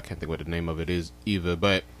I can't think what the name of it is either.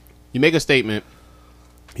 But you make a statement,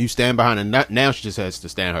 you stand behind it. Now she just has to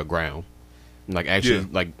stand her ground, and, like actually Yeah.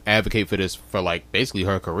 like advocate for this for like basically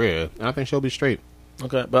her career. And I think she'll be straight.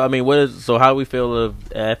 Okay, but I mean, how do we feel of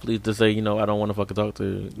athletes to say, I don't want to fucking talk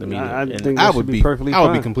to the media? I And- think I that would should be perfectly I would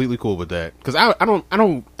be fine. completely cool with that because I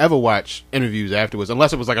don't ever watch interviews afterwards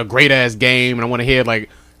unless it was like a great ass game and I want to hear like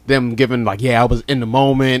them giving like I was in the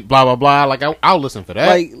moment blah blah blah like I'll listen for that.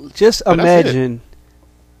 Like, just But that's it. imagine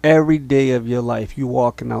every day of your life, you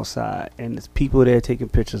walking outside, and there's people there taking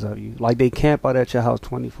pictures of you. Like, they camp out at your house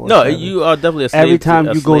 24/7. No, you are definitely a slave. Every time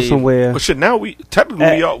a you go slave. somewhere. But shit, now we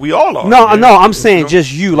all are. No, man. no, I'm saying You know?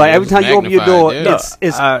 just you. Like, Yeah, every it's time you open your door, magnified,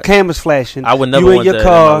 it's yeah. cameras flashing. I would never you in want your that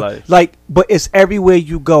car, in my life. like, but it's everywhere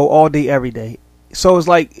you go, all day, every day. So it's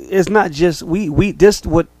like, it's not just we. This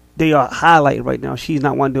what they are highlighting right now. She's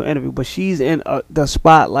not wanting to do an interview, but she's in the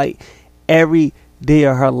spotlight every day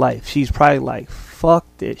of her life. She's probably like, fuck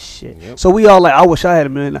this shit. Yep. So we all like, I wish I had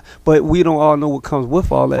 $1 million, but we don't all know what comes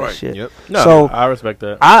with all that Right. shit. Yep. No, So I respect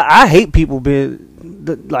that. I hate people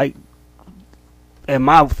being like in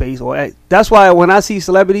my face or that's why when I see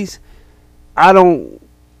celebrities, I don't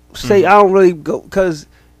say I don't really go because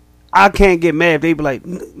I can't get mad if they be like,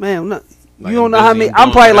 man, no, Like, you don't I'm know how busy many. and I'm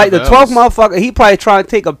doing probably like the whatever 12th motherfucker. He probably trying to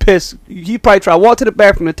take a piss. He probably try to walk to the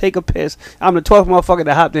bathroom to take a piss. I'm the 12th motherfucker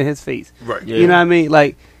that hopped in his face. Right. Yeah. You know what I mean?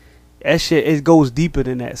 Like that shit. It goes deeper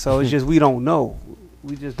than that. So it's just we don't know.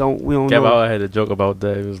 We just don't. We don't Kevin know. Hart had a joke about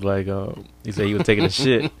that. It was like, he said he was taking a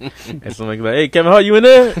shit, and somebody was like, "Hey, Kevin Hart, you in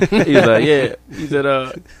there?" He was like, "Yeah." He said,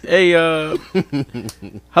 "Hey,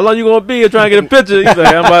 how long you gonna be here trying to get a picture?" He's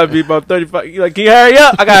like, "I'm about to be about 35." He's like, "Can you hurry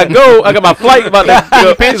up? I gotta go. I got my flight about to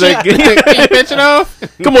go." He's like, Can you pinch it off?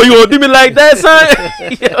 "Come on, you gonna do me like that,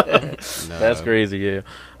 son?" Yeah. No. That's crazy, yeah.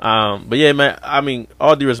 But yeah, man. I mean,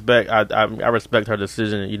 all due respect, I respect her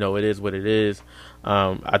decision. You know, it is what it is.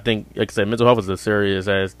 I think, like I said, mental health is a serious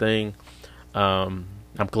ass thing.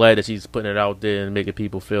 I'm glad that she's putting it out there and making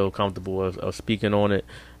people feel comfortable of speaking on it.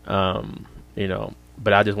 You know,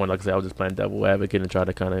 but I just want, like I said, I was just playing devil advocate and try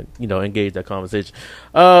to kind of, you know, engage that conversation.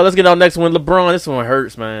 Let's get on next one. LeBron, this one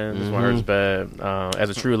hurts, man. This one hurts bad. As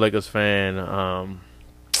a true Lakers fan,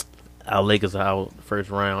 our Lakers are out first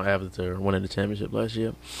round after winning the championship last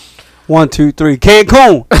year. 1, 2, 3.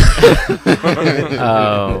 Cancun.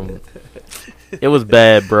 It was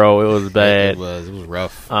bad, bro. It was bad. It was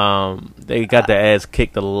rough. They got their ass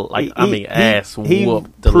kicked. Ass he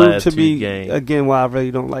whooped the proved last to 2 me games. again why I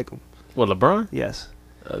really don't like him. What, LeBron? Yes,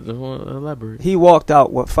 Just want to elaborate. he walked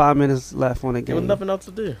out. 5 minutes left on the There was game. nothing else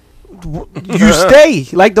to do. You stay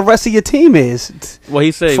like the rest of your team is. Well,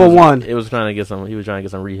 he said For one. it was trying to get some. He was trying to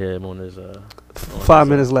get some rehab on his. 5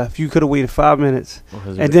 minutes left. You could have waited 5 minutes. on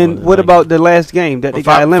his- And on then his what leg. about the last game that they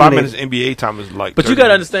got 5 eliminated? minutes NBA time is like. But you 30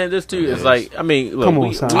 gotta minutes. understand this too. It's like, I mean, look, Come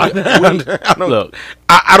on, son. I don't, look.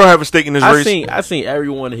 I don't have a stake in this race. I seen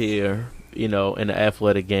everyone here, you know, in the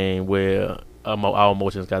athletic game where our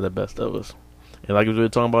emotions got the best of us. And like we were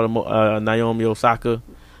talking about Naomi Osaka,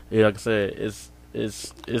 yeah, like I said,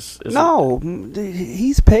 it's No,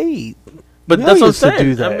 he's paid. But that's what I'm millions to saying.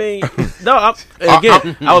 do that. I mean, no.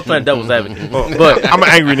 Again, I was playing devil's advocate, but I'm an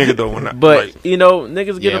angry nigga though. When but you know,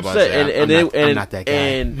 niggas get Yeah, but upset, I'm not that guy.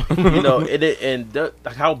 and you know,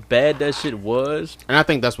 like how bad that shit was. And I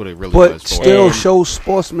think that's what it really But was for. still And- shows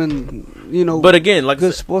sportsman, you know, But again, like I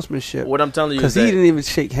good said, sportsmanship. what I'm telling you Because is he that, didn't even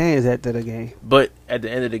shake hands after the game. but at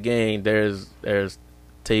the end of the game, there's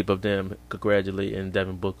tape of them congratulating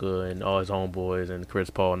Devin Booker and all his homeboys and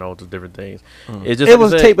Chris Paul and all those different things. It's just It like I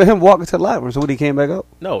was said, tape of him walking to the locker room. So when he came back up,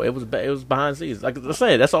 No, it was behind the scenes. Like I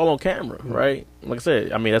said, that's all on camera, right? Like I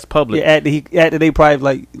said, I mean that's public. yeah, after they probably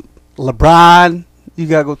like LeBron, you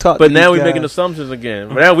gotta go talk. But to now these we're making guys. assumptions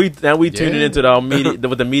again. Now we tuning Yeah. into our media,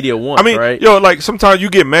 what the media wants, I mean, right? yo, like sometimes you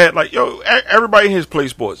get mad. Like, yo, everybody in here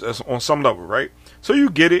plays sports that's on some level, right? So you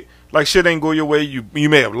get it. Like shit ain't go your way. You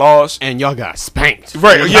may have lost. And y'all got spanked.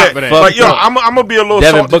 Right, On yeah. top of that. Like, yo, up. I'm gonna be a little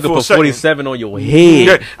Devin salty Booker for a put second. 47 on your head.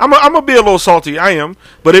 Yeah, I'm gonna be a little salty. I am,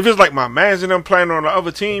 but if it's like my mans and them playing on the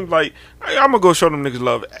other team, like I'm gonna go show them niggas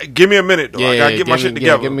love. Give me a minute though. I gotta get my shit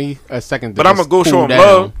together. give me a second. But I'm gonna go show them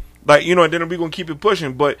love, like you know, and then we gonna keep it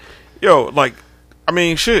pushing. But yo, like I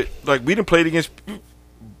mean, shit, like we done played against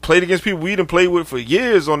people we done played with for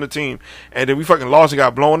years on the team, and then we fucking lost and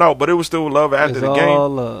got blown out. But it was still love after It's the all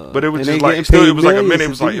game. love. But it was And just they like getting still, paid it was like a minute. millions It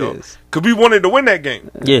was to like do yo, this. cause we wanted to win that game.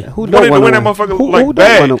 Yeah. Who Wanted don't to wanna win that win? motherfucker Who like don't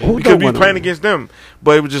bad wanna- who because don't we wanna playing win? against them.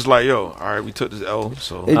 But it was just like yo, all right, we took this L.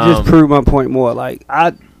 So It just proved my point more. Like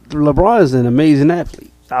LeBron is an amazing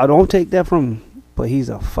athlete. I don't take that from him, but he's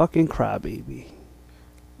a fucking crybaby.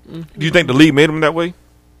 do you think the league made him that way?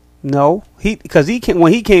 No, because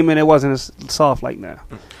when he came in, it wasn't as soft like now.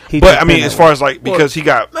 But I mean, as far as like because he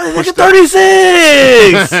got pushed out.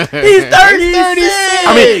 36. He's 36.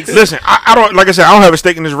 I mean, listen, I don't like I said, I don't have a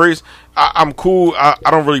stake in this race. I'm cool. I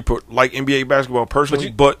don't really like NBA basketball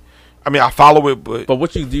personally, but I mean, I follow it. But But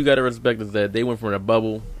what you do gotta respect is that they went from the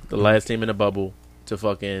bubble, the last team in the bubble, to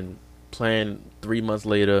fucking playing 3 months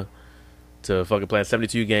later to fucking playing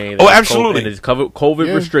 72 games. Oh, and absolutely. And it's COVID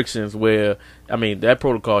Yeah. restrictions where, I mean, that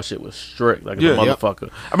protocol shit was strict, like Yeah. a motherfucker.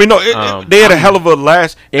 I mean, no, they had a hell of a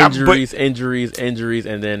last Injuries,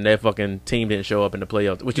 and then that fucking team didn't show up in the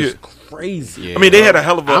playoffs, which is Yeah. crazy. Yeah, I mean, they had a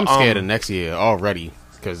hell of a. I'm scared of next year already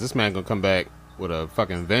because this man gonna come back with a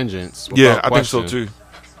fucking vengeance. Yeah, without I think so question. too.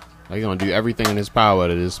 Like, he's gonna do everything in his power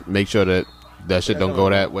to just make sure that shit don't go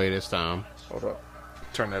that way this time. Hold up,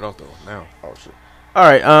 turn that off though. Now, oh shit. All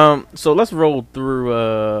right, so let's roll through.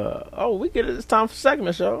 We get it. It's time for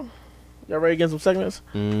segments, y'all. Y'all ready to get some segments?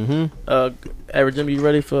 Mm-hmm. Average Jimmy, you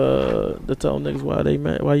ready for to tell niggas why they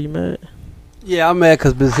mad? Why you mad? Yeah, I'm mad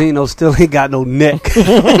because Benzino still ain't got no neck. When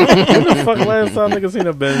the fuck last time niggas seen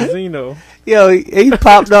a Benzino? Yo, he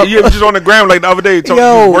popped up. You was just on the ground like the other day, talking,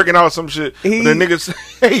 Yo, he was working out some shit. he- The niggas,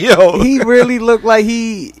 hey yo, He really looked like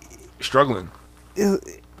he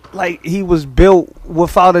was built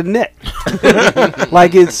without a neck.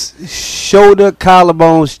 Like it's shoulder,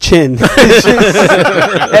 collarbones, chin. It's just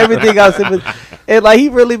everything else. And like he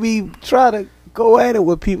really be trying to go at it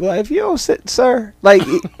with people. Like, if you don't sit, sir, like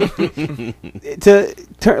to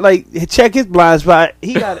turn, like check his blind spot.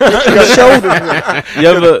 He got his shoulders. You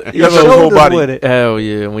ever got the whole body. with it. Hell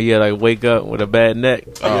yeah, when you like wake up with a bad neck.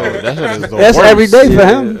 Oh, that shit is the That's worst. every day for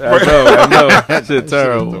him. I know. That Shit shit is the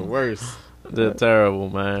terrible. worst. Shit terrible,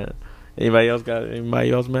 man. Anybody else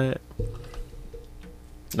mad?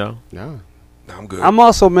 No. No. Nah, I'm good. I'm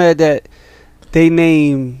also mad that they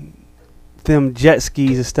name them jet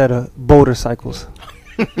skis instead of motorcycles.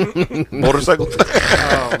 Motorcycle.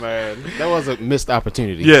 Oh man, that was a missed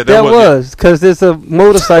opportunity. Yeah, That was because there's a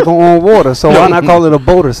motorcycle on water, so why not call it a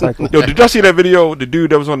motorcycle? Yo, did y'all see that video? The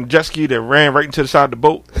dude that was on the jet ski that ran right into the side of the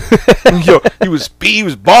boat. Yo, he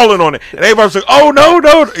was balling on it, and everybody was like, "Oh no!"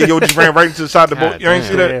 And yo, just ran right into the side of the boat. God You ain't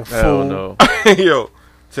see damn. that? Hell no. Yo,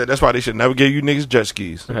 said that's why they should never give you niggas jet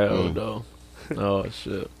skis. Hell no. Oh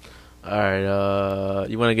shit. All right.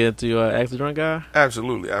 You want to get into Ask the Drunk Guy?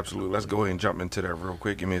 Absolutely. Let's go ahead and jump into that real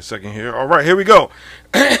quick. Give me a second here. All right, here we go.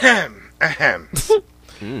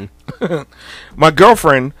 My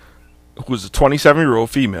girlfriend, who's a 27-year-old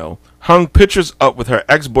female, hung pictures up with her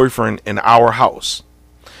ex-boyfriend in our house,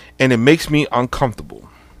 and it makes me uncomfortable.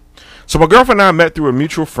 So my girlfriend and I met through a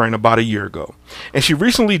mutual friend about a year ago, and she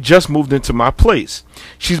recently just moved into my place.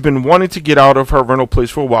 She's been wanting to get out of her rental place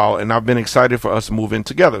for a while, and I've been excited for us to move in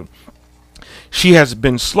together. She has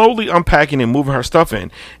been slowly unpacking and moving her stuff in,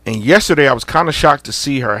 and yesterday I was kind of shocked to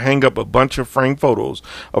see her hang up a bunch of framed photos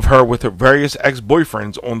of her with her various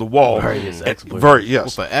ex-boyfriends on the wall. Various ex-boyfriends.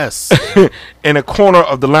 Yes. With a S. In a corner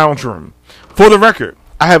of the lounge room. For the record,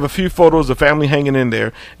 I have a few photos of family hanging in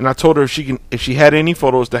there, and I told her if she had any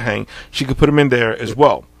photos to hang, she could put them in there as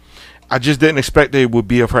well. I just didn't expect they would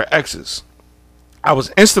be of her exes. I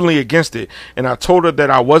was instantly against it, and I told her that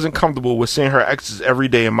I wasn't comfortable with seeing her exes every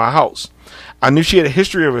day in my house. I knew she had a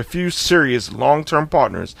history of a few serious long-term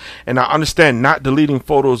partners, and I understand not deleting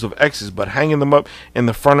photos of exes, but hanging them up in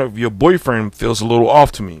the front of your boyfriend feels a little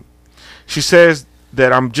off to me. She says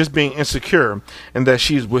that I'm just being insecure and that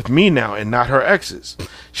she's with me now and not her exes.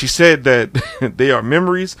 She said that they are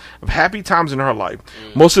memories of happy times in her life.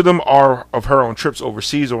 Most of them are of her on trips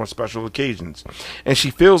overseas or on special occasions. And she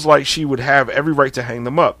feels like she would have every right to hang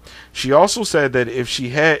them up. She also said that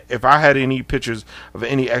if I had any pictures of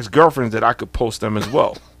any ex-girlfriends that I could post them as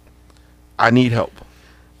well. I need help.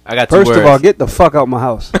 I got two First words. of all, get the fuck out my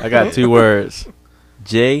house. I got 2 words.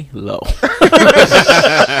 J-Lo.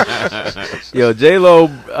 Yo, J-Lo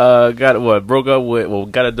got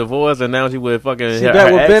a divorce, and now she with fucking She her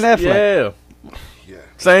back with Ben ex. Affleck. Yeah.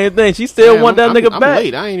 Same thing. She still Damn, want that nigga I'm back.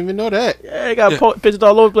 late. I ain't even know that. Yeah, got pictures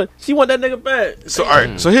all over the place. She want that nigga back. So, all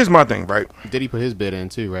right. So, here's my thing, right? Did he put his bid in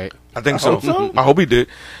too, right? I think so. hope so. I hope he did.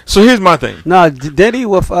 So, here's my thing. No, Diddy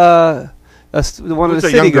with one of Who's the that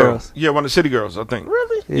city young girl? girls. Yeah, one of the city girls, I think. Really?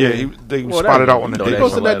 Yeah, they Well, spotted that- out on the you know date. that He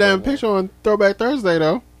posted shit. that damn picture on Throwback Thursday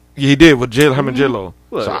though. Yeah, he did with him and J-Lo.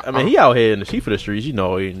 Look, So, I mean, he out here in the sheep for the streets. You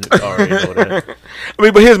know, he already know that. I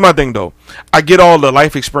mean, but here's my thing, though. I get all the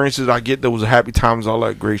life experiences. I get those happy times, all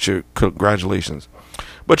that great shit. Congratulations.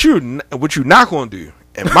 But what you not going to do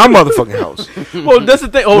in my motherfucking house? Well, that's the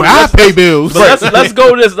thing. Oh, When I let's, pay bills. but let's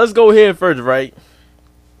go this. Let's go here first, right?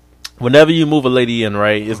 Whenever you move a lady in,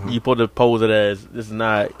 right, it's, you put to pose it as this is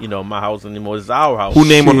not my house anymore. This is our house. Who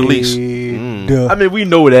name on the lease? Duh. I mean, we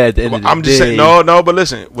know that at the end of the I'm just day. saying, no, but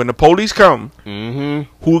listen. When the police come,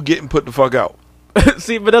 Mm-hmm. who getting put the fuck out?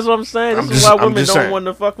 See, but that's what I'm saying. This is why women don't want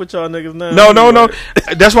to fuck with y'all niggas now. No.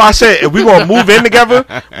 That's why I said if we gonna move in together,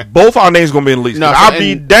 both our names gonna be in the lease. No, I'll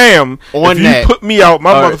be damned if you put me out,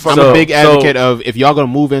 my motherfucker. I'm a big advocate of if y'all gonna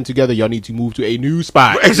move in together, y'all need to move to a new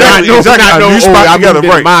spot. Exactly. A new spot together,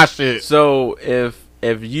 right? My shit. So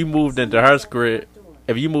if you moved into her crib,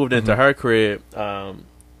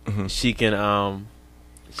 she can I'm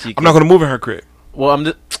not gonna move in her crib. Well, I'm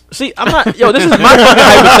not. Yo, this is my fucking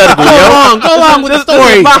hypothetical. Go along with the story.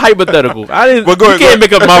 This is my hypothetical. You can't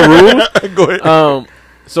make up my rules. Go ahead.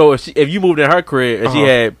 So if you moved in her crib and she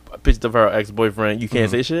had pictures of her ex-boyfriend, you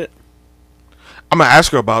can't say shit. I'm gonna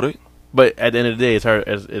ask her about it. But at the end of the day,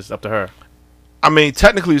 it's up to her. I mean,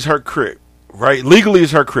 technically, it's her crib, right? Legally,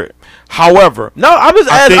 it's her crib. However, no, I'm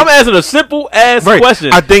asking a simple ass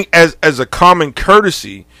question. I think as a common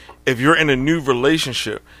courtesy, if you're in a new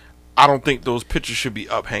relationship, I don't think those pictures should be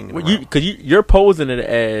up hanging around. Because you're posing it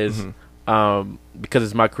as because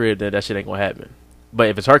it's my crib, then that shit ain't gonna happen. But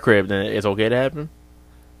if it's her crib, then it's okay to happen.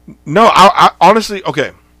 No, I honestly,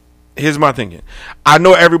 okay. Here's my thinking. I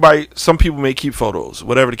know everybody. Some people may keep photos,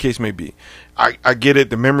 whatever the case may be. I get it.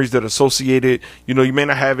 The memories that are associated. You know, you may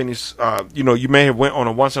not have any. You may have went on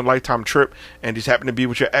a once in a lifetime trip and just happened to be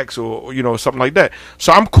with your ex or something like that.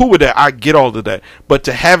 So I'm cool with that. I get all of that. But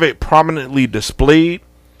to have it prominently displayed,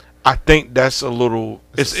 I think that's a little.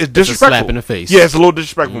 It's disrespectful. It's a slap in the face. Yeah, it's a little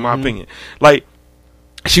disrespectful in my opinion. Like,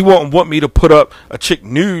 she won't want me to put up a chick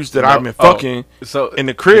news that I've been fucking in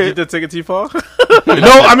the crib. Did you just take it too far? No,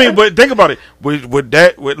 I mean, but think about it.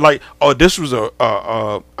 This was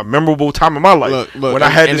a memorable time of my life. Look, when I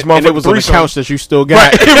had this motherfucker and it was threesome. on the couch that you still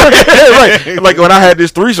got. Right. Like when I had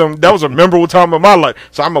this threesome, that was a memorable time of my life.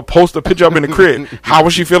 So I'm gonna post a picture up in the crib. How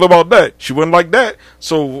would she feel about that? She wouldn't like that.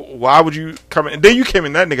 So why would you come in? And then you came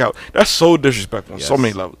in that nigga out. That's so disrespectful on so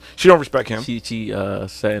many levels. She don't respect him. She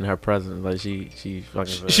sat in her presence like she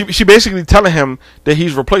fucking. She basically telling him that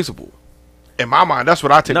he's replaceable. In my mind, that's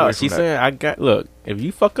what I take away from she's that. saying, look, if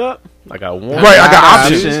you fuck up, I got one. Right, I got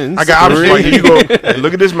options. I got options. Like, you go, hey,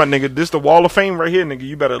 look at this, my nigga. This the wall of fame right here, nigga.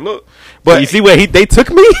 You better look. But so you see where they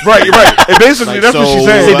took me? Right. And basically, that's what she's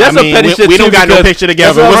saying. See, that's some petty shit. We don't got no picture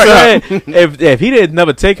together. What's up? If he didn't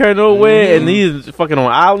never take her nowhere and he's fucking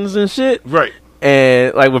on islands and shit, right?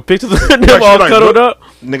 And like with pictures of them all cuddled up,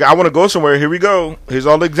 nigga, I want to go somewhere. Here we go. Here's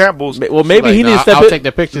all the examples. Well, maybe he need to step. I'll take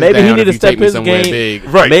the pictures. Maybe he need to step his game. Big.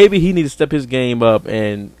 Right. Maybe he need to step his game up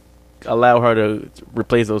and allow her to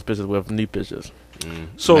replace those pictures with new pictures.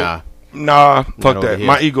 So nah, fuck that.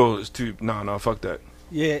 My ego is too. Nah, fuck that.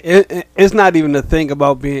 Yeah, it's not even a thing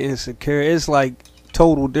about being insecure. It's like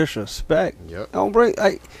total disrespect. Yep. Don't bring.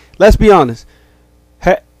 Like, let's be honest.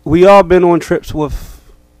 We all been on trips with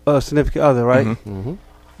a significant other, right? Mm-hmm.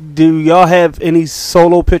 Do y'all have any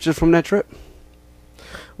solo pictures from that trip?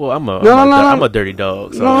 Well, I'm a dirty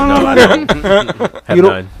dog, so I don't have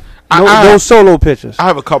none. No solo pictures. I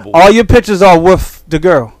have a couple. All your pictures are with the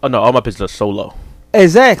girl. Oh no, all my pictures are solo.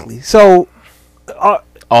 Exactly. So,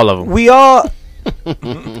 all of them. We are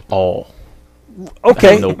all.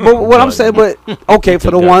 Okay, but what I'm saying, okay, for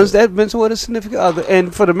the ones that been with a significant other,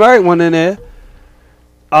 and for the married one in there.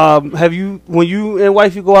 Have you, when you and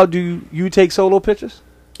wifey go out, do you take solo pictures?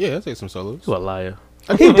 Yeah, I take some solos. You a liar.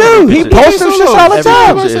 He do. He posts them shit all the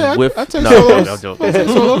time. I take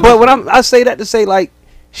solos. But I say that to say, like,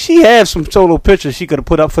 she have some solo pictures she could have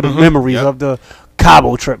put up for the memories of the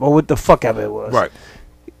Cabo trip or what the fuck ever it was. Right.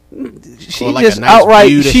 She like just outright.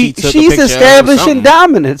 She's establishing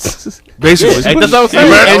dominance. Basically, that's what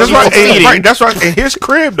I'm saying. That's right. In his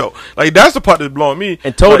crib though, like that's the part that's blowing me.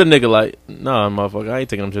 And told the nigga like, nah, motherfucker, I ain't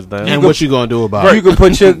taking them shit down. And what you gonna do about it? You can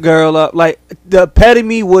put your girl up. Like the petty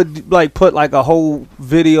me would like put like a whole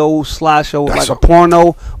video slideshow, like a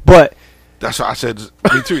porno, but. That's why I said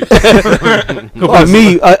me too.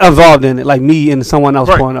 Me involved in it, like me and someone else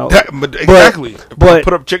porno. Exactly. But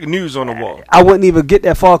put up chicken news on the wall. I wouldn't even get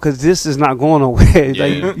that far because this is not going nowhere.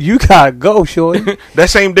 Yeah. Like, you gotta go, shorty. That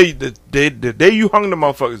same day, the day you hung the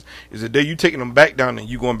motherfuckers is the day you taking them back down and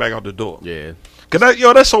you going back out the door. Yeah. Cause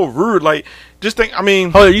that's so rude. Like, just think. I mean,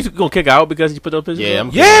 oh, you gonna kick out because you put those pictures? Yeah, I'm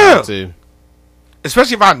yeah. Too.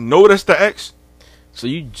 Especially if I know that's the ex. So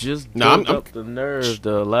you just built up the nerve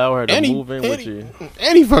to allow her to move in with you?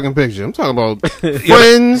 Any fucking picture. I'm talking about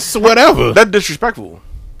friends, whatever. That's disrespectful.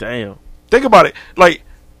 Damn. Think about it. Like,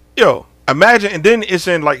 imagine, and then it's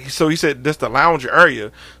in like, so he said that's the lounge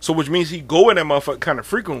area. So which means he go in that motherfucker kind of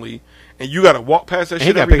frequently, and you got to walk past that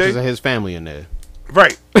shit every day. He got pictures of his family in there.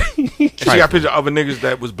 Right. She got pictures of other niggas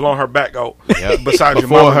that was blowing her back out besides your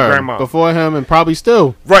mom and grandma. Before him and probably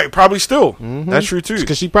still. Right, probably still. Mm-hmm. That's true too.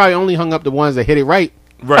 Because she probably only hung up the ones that hit it right.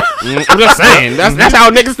 Right. I'm just saying. That's how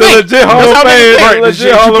niggas think. legit Hall That's of how niggas Fame. think. Right. Legit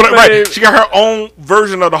She Hall of put it- right. Fame. She got her own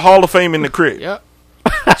version of the Hall of Fame in the crib. Yep.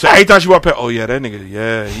 So every time she walk past, oh yeah, that nigga,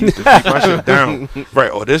 yeah, he used to keep my shit down. Right.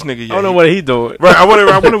 Oh, this nigga, yeah. I don't know what he doing. Right. I wonder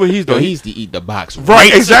what he's Yo, doing. he used to eat the box.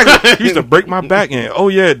 Right, exactly. He used to break my back in. Oh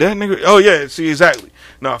yeah, that nigga. Oh yeah, see exactly.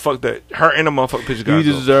 Nah, fuck that. Her and the motherfucking picture You got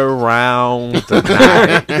deserve round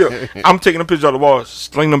tonight. I'm taking the picture out the wall,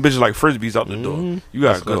 sling them bitches like frisbees out the door. You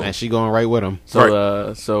gotta go. And she going right with him.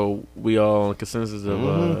 So, so we all on consensus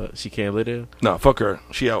of she can't live there. Nah, fuck her.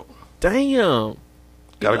 She out. Damn,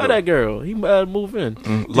 Gotta love go. that girl. He move in.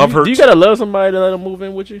 Love her. Do you gotta love somebody to let him move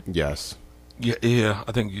in with you? Yes. Yeah,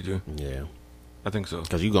 I think you do. Yeah. I think so.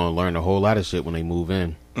 Because you going to learn a whole lot of shit when they move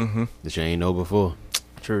in Mm-hmm. that you ain't know before.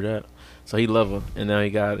 True that. So he love her, and now he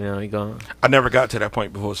gone. I never got to that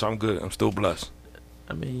point before, so I'm good. I'm still blessed.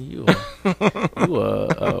 I mean, you a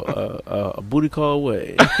booty call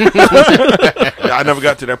away. Yeah, I never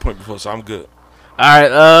got to that point before, so I'm good. All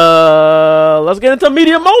right, let's get into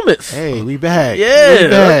media moments. Hey, we back. Yeah, We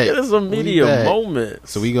let's back. get into some We media back.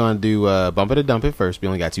 moments. So we going to do Bump It or Dump It first. We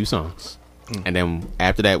only got 2 songs. And then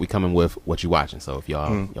after that, we coming with what you watching. So if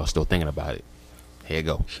y'all still thinking about it, here you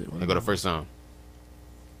go. Shit, Here go the first song.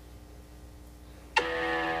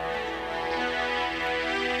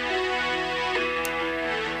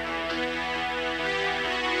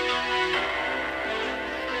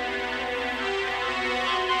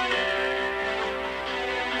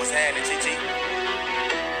 What's happening, TT?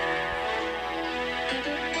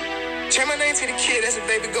 Change my name to the kid, that's a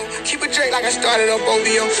baby go. Keep a Drake like I started up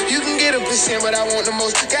OVO. You can get 1%, but I want the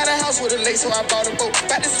most. Got a house with a lake, so I bought a boat.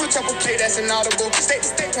 About to switch up a play, that's an audible. State to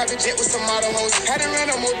state, private jet with some model hoes. Had to run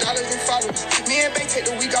up more dollars than followers. Me and Bay take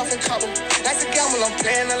the week off in Cabo. That's a gamble, I'm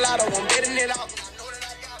playing a lotto. I'm betting it out. I know that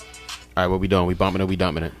I got 'em. All right, what we doing? We bumping it, we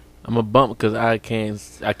dumping it. I'm a bump because I can't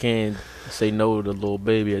say no to Lil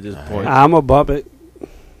Baby at this point. I'm a bump it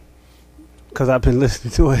because I've been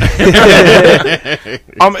listening to it.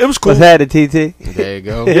 It was cool. What's that, the TT? There you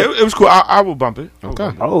go. Yeah, it was cool. I will bump it.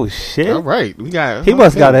 Okay. Oh shit! All right. We got. He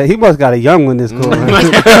must got a young one. This cool.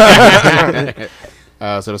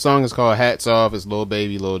 So the song is called Hats Off. It's Lil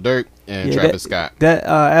Baby, Lil Durk, and Travis Scott. That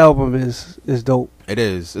album is dope. It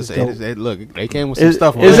is. It's dope. look, they came with some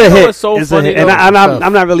stuff on It's it. a hit. It's so It's funny, a hit. And though.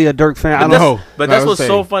 I'm not really a Dirk fan. I But don't that's, know. but No, that's I was what's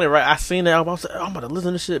so saying. funny, right? I seen that album. I was like, I'm about to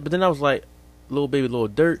listen to shit. But then I was like, Lil Baby, Lil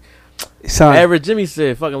Durk. Son, Average Jimmy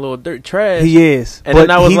said, "Fucking Lil Durk trash." he is. And But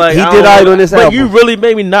then I was he, like, he I did don't alright know. on this But album. you really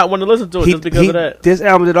made me not want to listen to it just because of that. This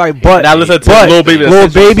album did alright, but Now listen to but Lil Baby. Lil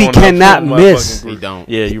Baby cannot miss He don't.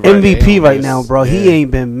 Yeah, you right. MVP They right don't now, miss. bro. He Yeah.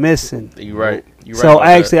 ain't been missing. You right. You right. So about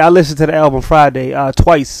actually, that. I listened to the album Friday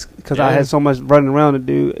twice because I Yeah. had so much running around to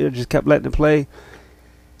do. It just kept letting it play.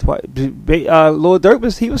 Twice. Lil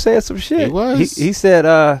Durk he was saying some shit. He was? He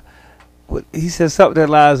said he said something that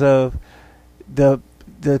lies of the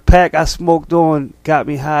pack I smoked on got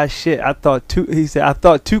me high as shit. He said I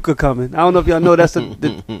thought Tuka coming. I don't know if y'all know that's some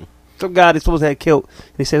guy that's supposed to have killed.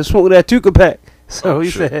 He said smoke that Tuka pack. So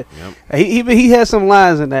he said Yep. he had some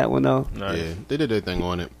lines in that one though. Nice. Yeah, they did their thing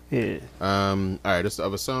on it. Yeah. All right, this is the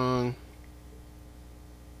other song.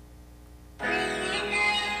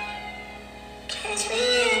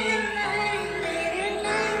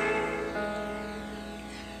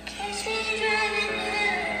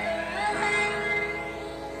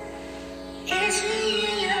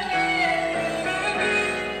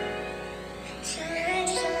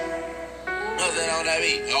 Nothing on that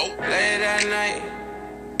beat. Oh. Late at night.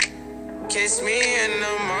 Kiss me in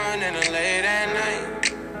the morning or late at night.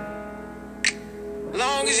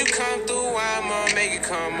 Long as you come through, I'ma make it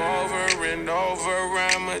come over and over.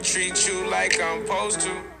 I'ma treat you like I'm supposed to.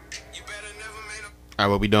 You better never make All right,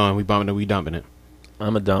 what we doing? We bumping it, we dumping it.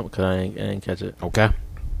 I'm a dump because I ain't catch it. Okay.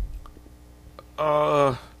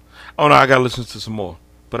 Oh no, I gotta listen to some more.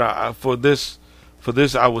 But I for this,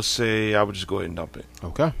 I would say I would just go ahead and dump it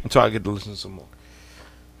Okay. until I get to listen to some more.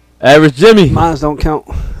 Average Jimmy. Mines don't count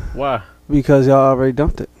Why? because y'all already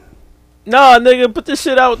dumped it. No, nigga, put this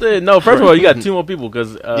shit out there. No, first of all, you got 2 more people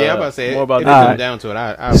because Yeah, I'm about to say more about it that. All come right. down to it.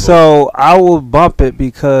 I So I will bump it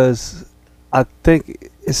because I think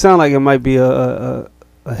it sounds like it might be a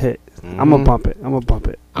hit. I'm gonna bump it. I'm gonna bump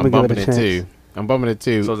it. I'm gonna bumping give it a chance. too. I'm bumping it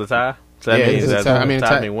too. So it's a tie. So that Yeah, means it's a that tie. I mean, tie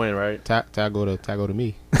tie- me win, right? Tag go to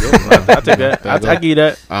me. I take that. I give you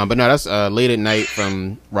that. But no, that's Late at Night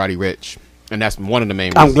from Roddy Rich, and that's one of the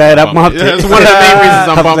main. I'm reasons glad I bumped bumped it. That's one of the main reasons I'm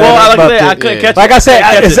I'm bumping. glad Well, it. like I bumped said, I it. couldn't Yeah. catch it. Like I said,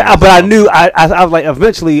 Couldn't catch it. but I knew I was like,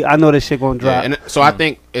 eventually I know this shit gonna Yeah, drop. and so I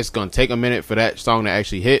think it's gonna take a minute for that song to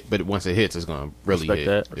actually hit, but once it hits, it's gonna really Respect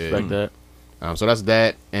hit. that. Respect that. So that's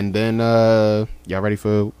that, and then y'all ready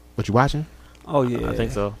for what you watching? Oh yeah, I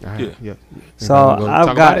think so. Yeah. So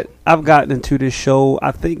I've gotten into this show.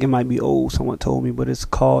 I think it might be old. Someone told me, but it's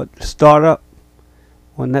called Startup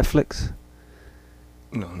on Netflix.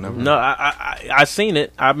 No, never. No, I seen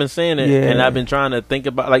it. I've been seeing it, Yeah. and I've been trying to think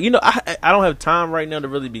about I don't have time right now to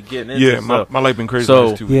really be getting into. Yeah, stuff. my life been crazy. So- the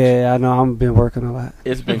last 2 weeks. Yeah, I know. I've been working a lot.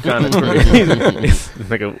 It's been kind of crazy. It's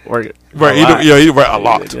nigga work. Right, he right a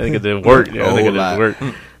lot. Nigga did work. Yeah, A nigga whole did lot. work.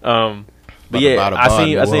 But About yeah, about a I bar seen.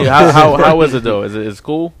 in I the seen. world. How is it though? It's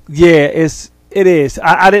cool. Yeah, it is.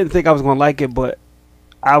 I didn't think I was gonna like it, but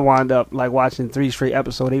I wound up like watching 3 straight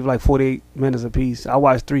episodes. They were like 48 minutes apiece. I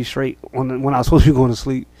watched 3 straight when I was supposed to be going to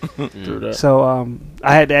sleep. True that. So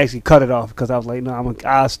I had to actually cut it off because I was like, no,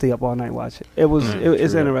 I'll stay up all night and watch it. It was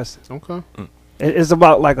it's true. interesting. Okay. It's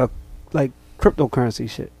about like cryptocurrency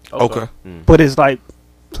shit, Okay. but it's like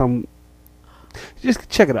some. Just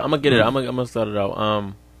check it out. I'm gonna get it. I'm gonna start it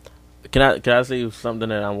out. Can I say something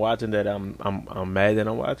that I'm watching that I'm mad that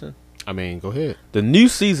I'm watching? I mean, go ahead. The new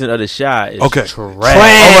season of The Chi is Okay. trash. All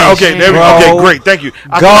right, okay, there we go. Okay, Bro. great. Thank you.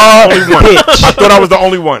 I thought I was the only one. Garbage. I thought I was the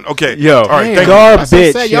only one. Okay. Yo. All right, Damn. thank Garbage. That's what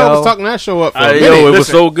I said. Y'all yo. was talking that show up for a Yo, minute. it was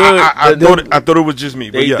Listen, so good. I thought it was just me,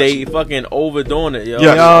 but They yes. they fucking overdoing it, yo.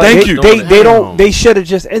 Yeah. Yo, Thank they, you. They don't. Damn. They should have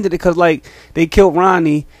just ended it because like they killed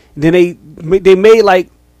Ronnie. Then they made like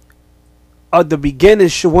the beginning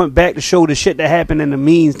went back to show the shit that happened in the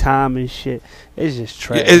meantime and shit. It's just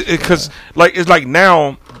trash. Because like it's like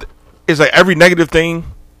now, it's like every negative thing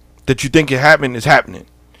that you think it happened is happening.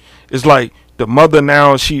 It's like the mother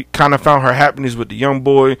now, she kind of found her happiness with the young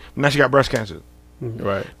boy. Now she got breast cancer.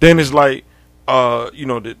 Right. Then it's like,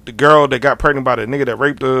 the girl that got pregnant by the nigga that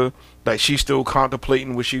raped her, like she's still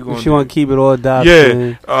contemplating what she going to She do. want to keep it all down.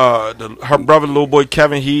 Yeah, her brother, little boy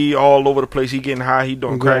Kevin, he all over the place. He getting high. He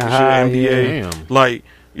doing crack and shit. NBA, Damn. like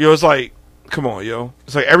it's like, come on, yo.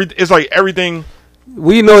 It's like everything.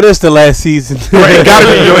 We know this the last season. Right, it gotta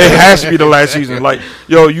be, yo. It has to be the last season. Like,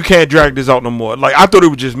 yo, you can't drag this out no more. Like, I thought it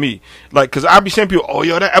was just me. Like, cause I be saying people, oh,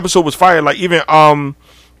 yo, that episode was fire. Like, even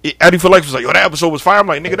Eddie for Life was like, yo, that episode was fire. I'm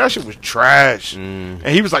like, nigga, that shit was trash. And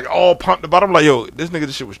he was like, all pumped about it. I'm like, yo, this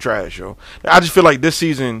shit was trash, yo. I just feel like this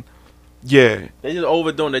season, yeah. They just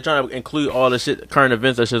overdoing. They trying to include all the shit, current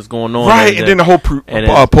events that's just going on. Right, and then the whole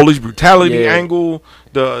police brutality Yeah. angle,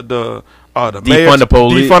 the Defund mayor, the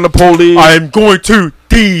police. defund the police. I'm going to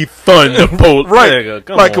defund the police. Right, Nigga,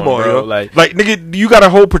 come on, bro. yo. Like nigga, you got a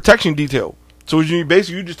whole protection detail. So you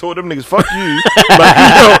just told them niggas, fuck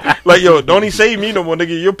you. yo, don't even save me no more,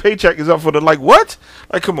 nigga. Your paycheck is up for the what?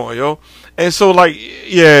 Like, come on, yo. And so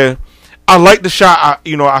yeah, I like the shot.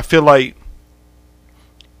 I feel like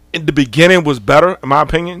in the beginning was better, in my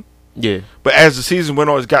opinion. Yeah. But as the season went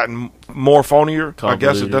on, it's gotten more phonier. I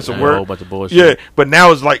guess if that's a and word. whole bunch of bullshit. Yeah, but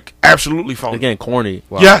now it's like absolutely phony. It's getting corny.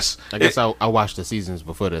 Well, Yes. I guess I watched the seasons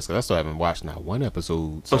before this because I still haven't watched not one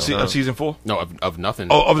episode. So. Of season 4? No, of nothing.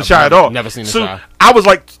 Of the I've Chi at all. Never seen the So Chi. I was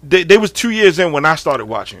like, they was 2 years in when I started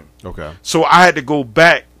watching. Okay. So I had to go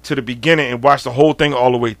back to the beginning and watch the whole thing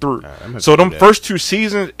all the way through. I'm gonna So do them that. first 2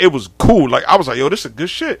 seasons, it was cool. Like, I was like, yo, this is good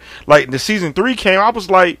shit. Like, the season 3 came, I was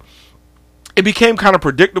like, it became kind of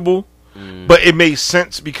predictable. But it made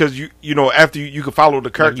sense because you know after you could follow the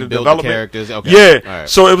character you build development. the characters. Okay. Yeah, All right.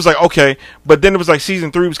 so it was like okay, but then it was like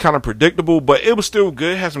season 3 was kind of predictable, but it was still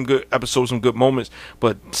good. It had some good episodes, some good moments.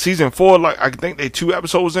 But season 4, like I think they 2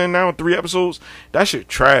 episodes in now, 3 episodes. That shit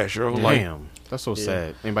trash, yo. Like, Damn. That's so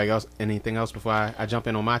sad. Anybody else? Anything else before I jump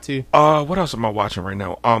in on my 2? what else am I watching right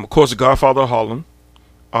now? Of course, The Godfather of Harlem.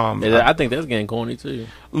 I think that's getting corny too.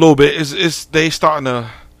 A little bit. It's they starting to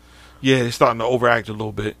overact a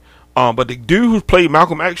little bit. But the dude who played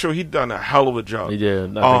Malcolm X, he done a hell of a job. He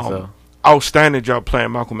did. I think so. Outstanding job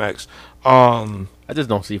playing Malcolm X. I just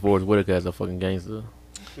don't see Forrest Whitaker as a fucking gangster.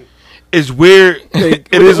 It's weird.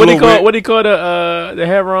 It is a little weird. What do you call the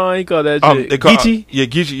heron? He called that shit They call, Geechee? Yeah,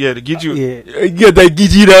 Geechee. Yeah, the Geechee. Yeah. Get that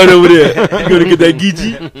Geechee down over there. You gonna get that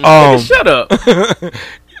Geechee? Shut up.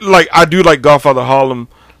 Like I do like Godfather Harlem.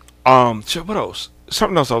 Shit, what else?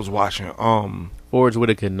 Something else I was watching. Forrest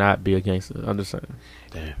Whitaker cannot be a gangster. I'm just saying.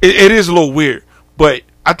 It is a little weird, but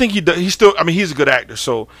I think he's still. I mean, he's a good actor.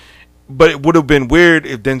 So, but it would have been weird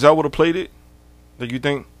if Denzel would have played it. Do you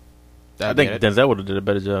think? I think Denzel would have did a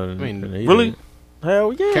better job. Than he really? did.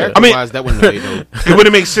 Hell yeah. Character-wise, that wouldn't have made It would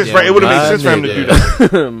have made sense, Yeah, right? It would have my made sense for him to do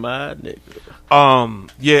that. My nigga.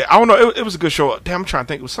 Yeah, I don't know. It was a good show. Damn, I'm trying to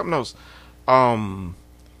think. It was something else.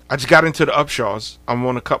 I just got into the Upshaws. I'm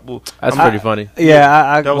on a couple. That's pretty funny. Yeah,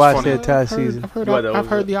 I That was watched funny. the entire season. I've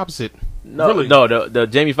heard the opposite. No, Really? no, the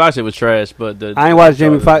Jamie Foxx shit was trash, but I ain't watched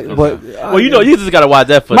Jamie Foxx, but well, you just gotta watch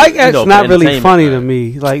that for Mike you X know, not for really entertainment, funny man. to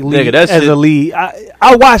me. Like Nigga, lead, that as shit- a lead,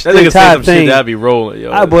 I watched That the nigga say entire some thing. shit that I be rolling,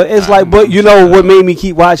 yo. But it's like, but you know what made me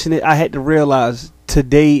keep watching it? I had to realize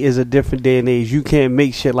today is a different day and age. You can't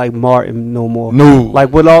make shit like Martin no more. No.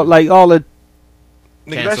 Like with all the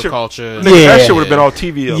Nigga, that Cancel shit, culture. nigga, that Yeah. shit would have been on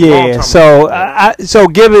TV a long yeah. time So ago. so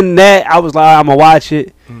given that, I was like, I'm gonna watch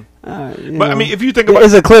it. But I mean, if you think about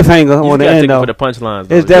it's a cliffhanger You on the gotta end take it though. for the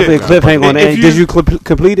punchlines. It's though. definitely a cliffhanger on the If end. you- Did you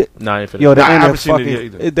complete it? Nah, I ain't finna. Yo, the Nah, I end haven't of seen it fucking yet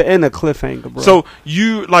either. the end of cliffhanger, bro. So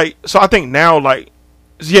you like, so I think now like,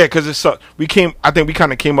 yeah, because it's I think we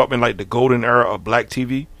kind of came up in like the golden era of black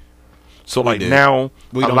TV. So like did. now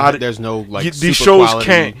We a don't. lot of There's no like these super shows quality-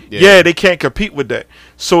 can't. Yeah. they can't compete with that.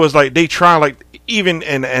 So it's like they try like even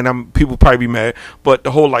and people probably be mad, but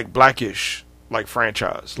the whole like Blackish like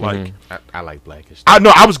franchise like. I like Blackish. I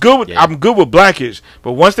know I was good with Yeah. I'm good with Blackish,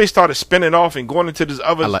 but once they started spinning off and going into this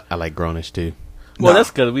other, I like Grownish too. Well, Nah.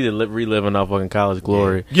 that's because we reliving our fucking college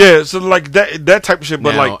glory. yeah, so like that type of shit.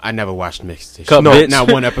 But Now, like, I never watched mixed. Cup No. bitch.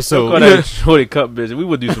 Not one Call episode. that shorty cup bitch. We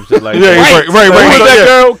would do some shit like yeah, that. right. Who was that yeah.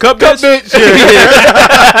 girl? Cup bitch.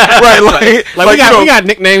 right, Like like, we you know, got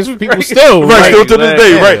nicknames for people still. right, still to this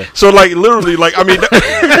day, yeah. right. So like literally, like I mean,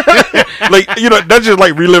 like you know, that's just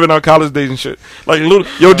like reliving our college days and shit. Like little,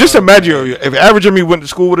 yo, just imagine yo, if Average and me went to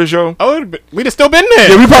school with us, yo. Oh, we'd have still been there.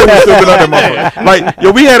 Yeah, we probably would still been out there, motherfucker. Like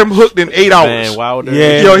yo, we had him hooked in 8 hours. Man, Wilder.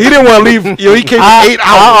 Yeah. Yo, he didn't want to leave. Yo, he came in 8 I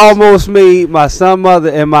hours. almost made my son, mother,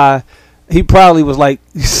 and he probably was like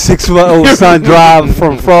 6-month-old son drive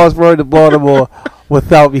from Frostburg to Baltimore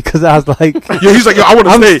without me because I was like, Yo, he's like, yo, I want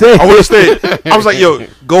to I'm stay. staying. I want to stay. I was like, yo,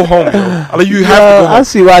 go home, yo. I like, you have to go I home.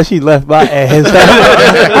 see why she left my ass.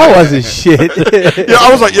 I wasn't shit. Yeah, I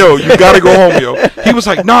was like, yo, you gotta go home, yo. He was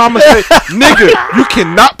like, no, I'm gonna stay. Nigga, you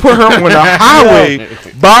cannot put her on the highway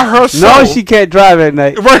by herself. No, she can't drive at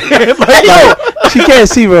night. Right, like, yo, She can't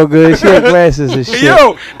see real good. She had glasses and shit.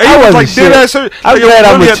 yo. And he I was wasn't like, shit. dead ass serious. I'm Like, yo, glad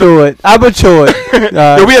I we had to- matured. I matured.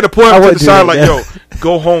 Yo, we had to point I him to the wouldn't do side, that like, now. yo,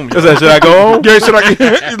 go home. Yo. Is that, should I go home? Yeah, should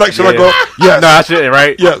I? He's like, should I go? Yes. Nah, I shouldn't,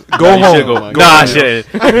 right? Yeah, go You home. should go. my Nah, I God.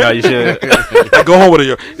 shouldn't. Nah, you shouldn't. Go home with it,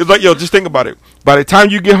 yo. It's like, yo, just think about it. By the time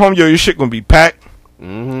you get home, yo, your shit gonna be packed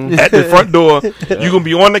at the front door. You gonna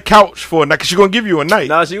be on the couch for a night. Cause she gonna give you a night.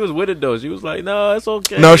 Nah, she was with it though. She was like, "No, it's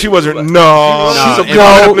okay." No, she wasn't. No, Nah, she's a in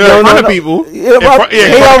front of- in front of people. Yeah, front- yeah,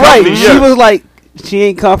 in hey, front all of right. company, She yeah. was like, she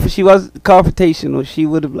ain't she was confrontational. She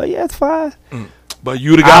would have like, yeah, it's fine. But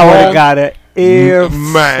you'd have I got would have home. got an ear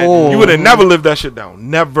Man, full. you would have never lived that shit down.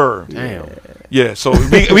 Never. Damn. Yeah, so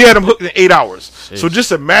we had him hooked in 8 hours. So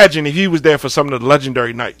just imagine if he was there for some of the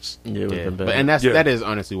legendary nights. Yeah, it would've Yeah, been but, bad. and Yeah. that is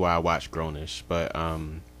honestly why I watch Grownish. But Yeah,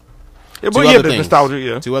 two but yeah, other the things. nostalgia,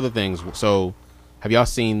 yeah. Two other things. So, have y'all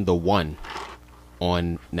seen The One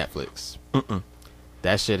on Netflix?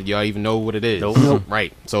 That shit, y'all even know what it is? Nope.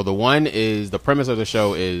 Right. So The One is the premise of the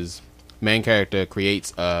show is main character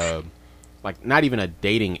creates a like not even a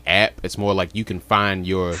dating app. It's more like you can find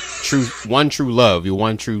your true love, your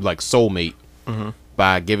one true like soulmate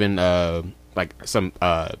by giving like some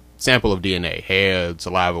sample of DNA, hair,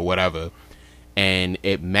 saliva, whatever. And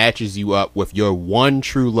it matches you up with your one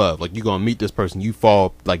true love. Like you're gonna meet this person, you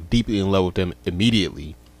fall like deeply in love with them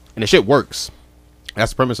immediately, and the shit works.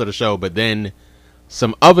 That's the premise of the show. But then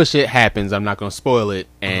some other shit happens. I'm not gonna spoil it,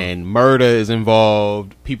 and murder is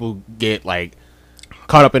involved. People get like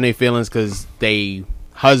caught up in their feelings because they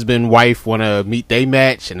husband wife want to meet they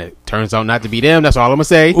match, and it turns out not to be them. That's all I'm gonna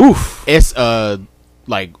say. Oof. It's a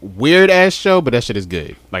like weird ass show, but that shit is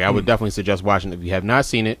good. Like I would definitely suggest watching it if you have not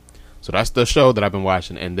seen it. So that's the show that I've been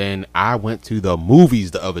watching, and then I went to the movies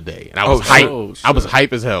the other day, and I was hype. oh, I was shit.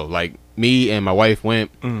 hype as hell. Like me and my wife went.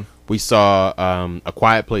 We saw A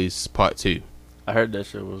Quiet Place Part 2. I heard that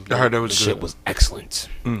shit was. I heard that was Shit good. was excellent.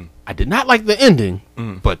 I did not like the ending,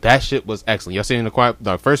 but that shit was excellent. Y'all seen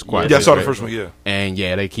the first Quiet? Yeah, I Place, saw the right? first one, yeah. And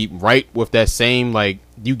yeah, they keep right with that same like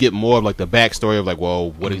you get more of like the backstory of like, well,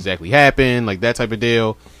 what exactly happened, like that type of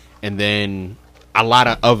deal, and then a lot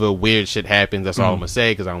of other weird shit happens. That's all I'm gonna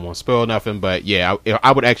say because I don't want to spoil nothing. But yeah,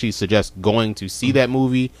 I would actually suggest going to see that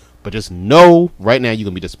movie, but just know right now you're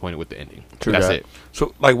gonna be disappointed with the ending. True That's that. it.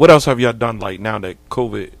 So, like, what else have y'all done, like, now that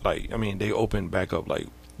COVID, like, I mean, they opened back up, like,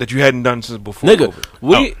 that you hadn't done since before Nigga,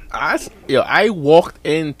 COVID? I walked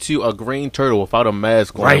into a green turtle without a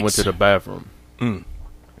mask on. Right. And went to the bathroom.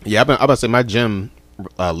 Yeah, I'm about to say my gym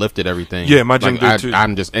lifted everything. Yeah, my gym Like, did too.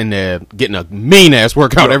 I'm just in there getting a mean ass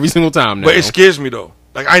workout Yo, every single time now. But it scares me, though.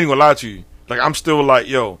 Like, I ain't gonna lie to you. Like, I'm still, like,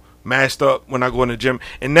 yo, masked up when I go in the gym.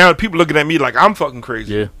 And now people looking at me like I'm fucking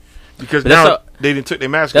crazy. Yeah. Because But now that's they didn't took their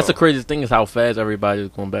mask That's off. the craziest thing is how fast everybody is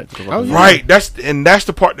going back to the Oh, yeah. Right. That's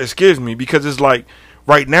the part that scares me because it's like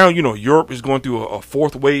right now, you know, Europe is going through a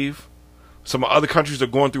fourth wave. Some other countries are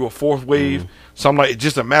going through a fourth wave. So I'm like, it's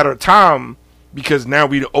just a matter of time because now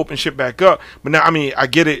we open shit back up. But now, I mean, I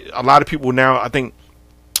get it. A lot of people now, I think,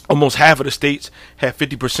 almost half of the states have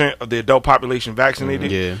 50% of the adult population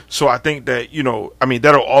vaccinated. Yeah. So I think that, I mean,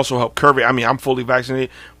 that'll also help curb it. I mean, I'm fully vaccinated,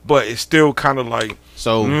 but it's still kind of like.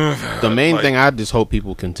 So the main thing I just hope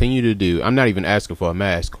people continue to do, I'm not even asking for a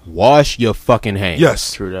mask. Wash your fucking hands.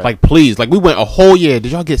 Yes. True that. Like, please. Like, we went a whole year.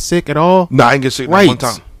 Did y'all get sick at all? Nah, I didn't get sick Right. one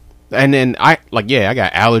time. And then I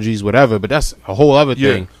got allergies, whatever, but that's a whole other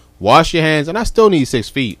Yeah. thing. Wash your hands, and I still need 6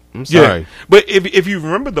 feet. I'm sorry. Yeah. But if you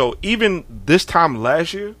remember, though, even this time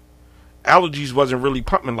last year, allergies wasn't really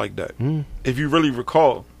pumping like that. If you really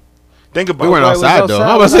recall. Think about We weren't it. outside, though. outside.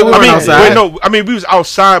 I was say we I weren't mean, outside. Wait, no, I mean, we was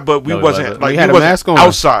outside, but we No, we wasn't. wasn't. Like, We had a wasn't mask on.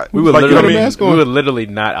 outside. We were like, literally, you know what I mean? we were literally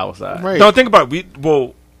not outside. Right. No, think about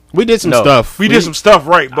it. We did some No. stuff. We did some stuff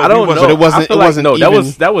right, but I don't we know. wasn't. But it wasn't- I feel it like, wasn't no,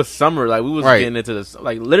 even- that was summer. Like we was Right. getting into this.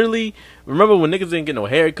 Like literally, remember when niggas didn't get no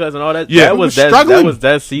haircuts and all that? Yeah, that we was were that. struggling. That was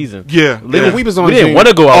that season. Yeah, Literally, yeah. We was on we didn't Zoom want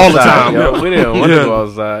to go outside all the time. yo. We didn't want to Yeah. go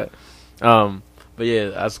outside. But yeah,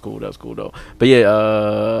 that's cool. That's cool though. But yeah,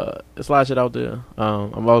 it's a lot of shit out there.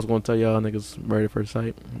 I'm always gonna tell y'all niggas Married at First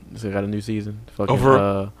Sight. They got a new season. Fucking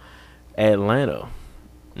for Atlanta.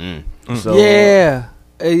 Mm. So, Yeah.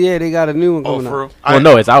 Yeah, they got a new one Oh, coming for out. real? Well,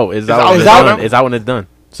 no, it's out. It's out. out. It's It's out done. now? It's out and it's done.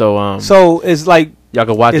 So So it's like y'all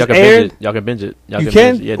can watch. It's Y'all can aired? binge it. Y'all can binge it. Y'all you can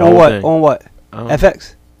can binge, yeah, the on whole what? thing. On what?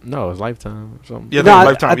 FX? No, it's Lifetime or something. Yeah, No, I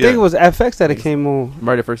Lifetime, think yeah. it was FX that it came on.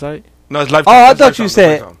 Married at First Sight. No, it's Lifetime. Oh, I It's thought you Lifetime,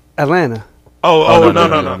 said Lifetime. Atlanta. Oh,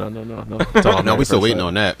 no. No, we still waiting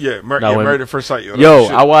on that. Yeah, No, yeah, when- Married at First Sight. Yo,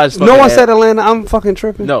 shit. I watched. No one fucking said Atlanta. I'm fucking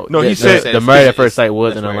tripping. no. No, he the, said- the Married at First Sight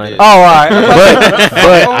was That's in where it Atlanta. is. Oh, all right.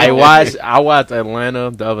 but I watched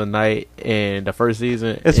Atlanta the other night and the first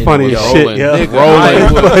season. It's and funny it as was shit, rolling, yo. nigga. Rolling.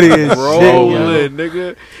 It's funny as shit, rolling, yo.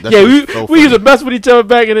 nigga. That Yeah, shit was so we used to funny. mess with each other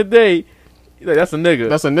back in the day. He's like, that's a nigga.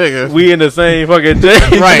 That's a nigga. We in the same fucking day.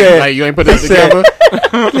 right. Yeah. Like, you ain't put that He said- together.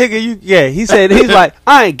 Nigga, he said, he's like,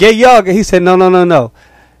 I ain't gay, y'all. He said, no.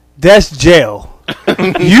 That's jail.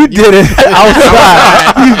 You did it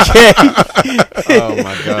outside. You gay. Oh,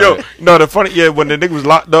 my God. Yo, no, the funny, when the nigga was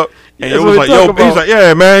locked up, and That's it what was we like, talk he's about. like,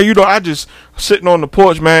 yeah, man, I just sitting on the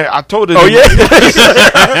porch, man. I told her. Oh yeah.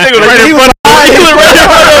 Nigga was right in front of me. He was right in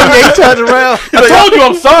front of me. He turned around. I told you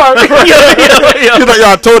I'm sorry. He's like, yo,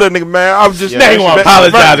 I told that nigga, man. I was just. Yeah, Nigga wanna man.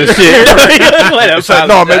 apologize and shit. It's like,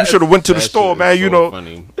 no, man, you should have went to the That store, shit man. is You so know,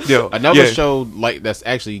 funny. yo, Another yeah. show like that's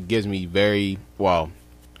actually gives me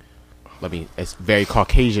it's very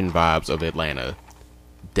Caucasian vibes of Atlanta.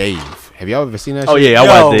 Dave, have y'all ever seen that? Oh shit? yeah, I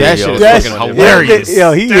Yo, watched that it. shit yo. is That's- fucking yeah, hilarious.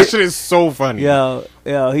 yo, he- that shit is so funny. Yo,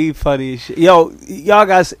 he funny as shit. Yo, y'all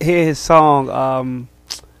guys hear his song,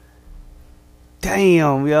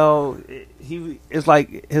 damn, yo. It's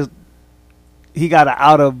like he got an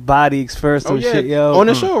out of body experience Oh and yeah, shit, yo. on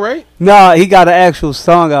the show, right? Nah, he got an actual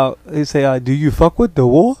song out. He say, "Do you fuck with the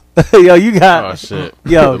war?" Yo, you got Oh shit,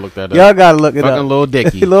 yo, look that up. y'all gotta look it Fucking up. Lil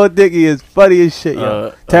Dicky. Lil Dicky is funny as shit,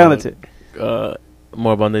 yo. Talented.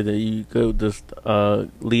 More about that. You could just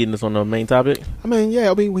leading us on the main topic. I mean,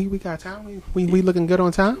 yeah, we got time. We looking good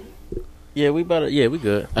on time. Yeah, we better. Yeah, we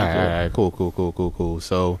good. All right, cool.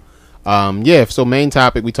 So, so main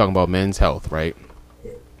topic, we talking about men's health, right?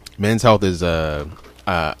 Men's health is a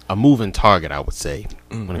moving target, I would say,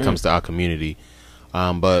 when it comes to our community.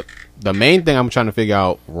 But the main thing I'm trying to figure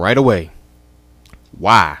out right away,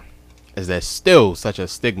 why is there still such a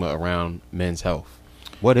stigma around men's health?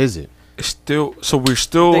 What is it? It's still. So we're I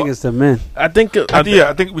still. think it's the men. I think. I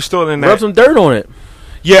think we're still in Rub that. some dirt on it.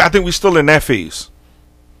 Yeah, I think we're still in that phase,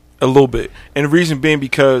 a little bit, and the reason being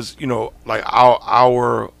because like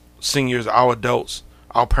our seniors, our adults,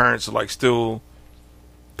 our parents are like still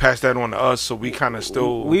pass that on to us, so we kind of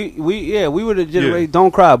still. We were the generation.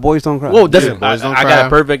 Don't cry, boys. Don't cry. Well, that's, Yeah, boys don't I got cry. a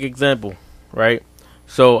perfect example, right?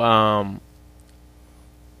 So,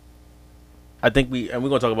 I think we're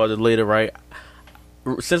gonna talk about this later, right?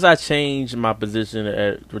 Since I changed my position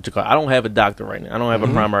at what you call, I don't have a doctor right now. I don't have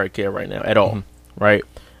a primary care right now at all, right?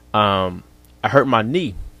 I hurt my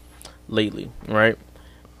knee lately, right?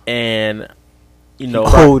 And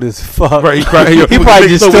cold as fuck. Right, he cried. He probably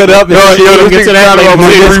just stood up and Yo, shit. let's get to that Like,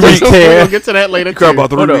 later. meniscus tear. We'll get to that later. Cried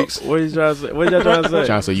about 3 hold up, weeks. what are you trying to say? What y'all trying to say?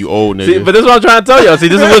 Trying to say you old nigga. See, but this is what I'm trying to tell y'all. See,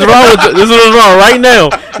 this is what's wrong with this is what's wrong right now.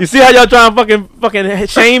 You see how y'all trying to fucking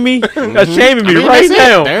shame me? Y'all shaming me I mean, right that's it.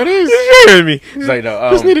 now. There it is. You're shaming me. It's like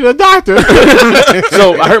no. Just needed a doctor.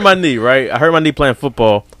 So I hurt my knee, right? I hurt my knee playing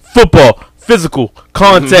football. Physical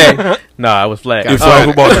contact. Nah, I was flat. Yeah, flag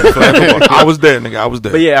football. I was there, nigga. I was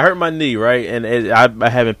there. But yeah, I hurt my knee, right? And I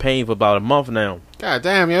having pain for about a month now. God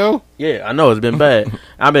damn, yo. Yeah, I know it's been bad.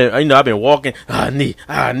 I've been walking. Knee.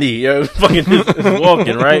 Fucking just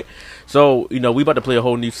walking, right? So, you know, we about to play a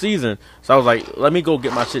whole new season. So I was like, let me go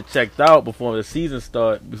get my shit checked out before the season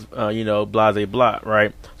start, you know, blase blah,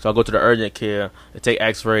 right? So I go to the urgent care, they take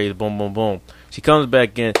x-rays, boom, boom, boom. She comes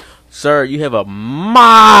back in, sir, you have a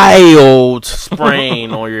mild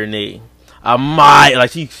sprain on your knee. A mild, like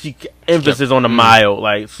she emphasis on the mild,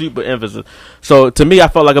 like super emphasis. So to me, I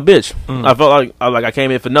felt like a bitch. I felt like I came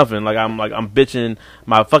in for nothing. Like I'm bitching.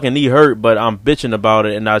 My fucking knee hurt, but I'm bitching about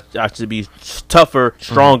it, and I should be tougher,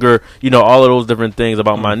 stronger. You know, all of those different things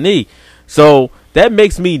about my knee. So that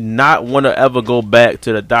makes me not want to ever go back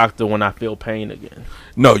to the doctor when I feel pain again.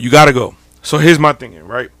 No, you gotta go. So here's my thinking,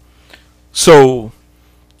 right? So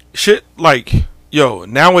shit, like, yo,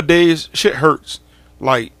 nowadays shit hurts.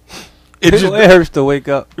 Like, It hurts to wake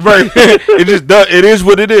up. right. It just does. It is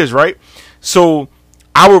what it is, right? So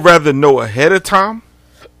I would rather know ahead of time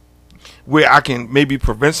where I can maybe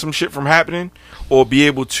prevent some shit from happening or be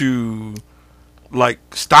able to like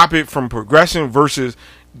stop it from progressing versus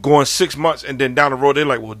going 6 months and then down the road they're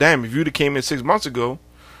like, well, damn, if you'd have came in 6 months ago,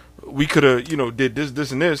 we could have, you know, did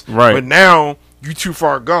this and this. Right. But now you too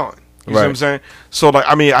far gone. You see what I'm saying? So like,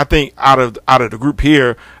 I mean, I think out of the group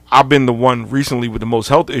here, I've been the one recently with the most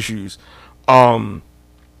health issues. And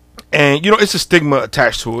you know, it's a stigma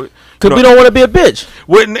attached to it. Because we don't want to be a bitch.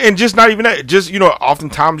 And just not even that. Just, you know,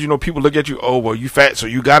 oftentimes, you know, people look at you, oh, well, you fat, so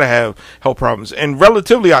you got to have health problems. And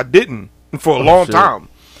relatively, I didn't for a long time.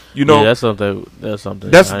 You know, yeah, that's something.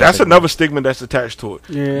 That's another stigma that's attached to it.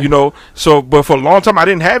 Yeah. You know, so, but for a long time, I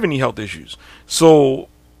didn't have any health issues. So,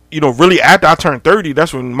 you know, really after I turned 30,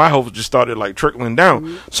 that's when my health just started like trickling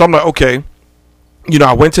down. So I'm like, okay, you know,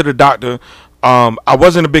 I went to the doctor. I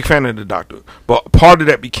wasn't a big fan of the doctor, but part of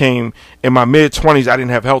that became in my mid-20s, I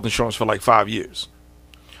didn't have health insurance for like 5 years.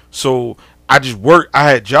 So I just worked. I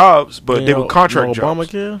had jobs, but they were contract jobs.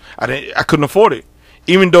 Obamacare? I couldn't afford it,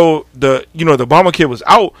 even though the Obamacare was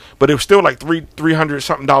out, but it was still like $300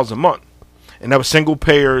 something a month, and that was single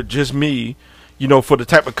payer, just me. You know, for the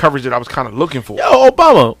type of coverage that I was kind of looking for. Yo,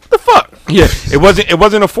 Obama, what the fuck? Yeah, it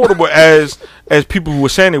wasn't affordable as people who were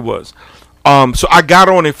saying it was. So I got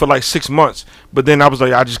on it for like 6 months, but then I was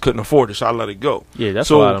like, I just couldn't afford it, so I let it go. Yeah, that's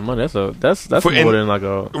so, a lot of money. That's more than like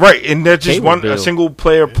a right, and that's just a single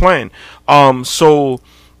player plan. So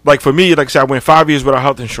like for me, like I said, I went 5 years without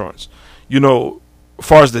health insurance. You know, as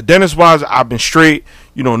far as the dentist wise, I've been straight.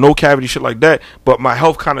 You know, no cavity shit like that. But my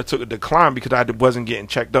health kind of took a decline because I wasn't getting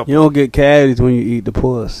checked up. You don't get cavities when you eat the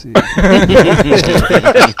pussy.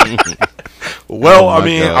 Well, I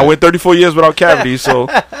mean, God. I went 34 years without cavities, so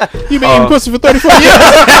you been eating pussy for 34 years.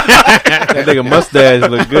 That nigga mustache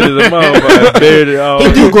look good as a motherfucker. Beard,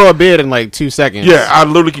 he do grow a beard in like 2 seconds. Yeah, I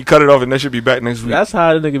literally can cut it off, and that should be back next week. That's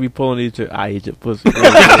how the nigga be pulling each other. I eat your pussy.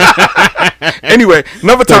 Anyway,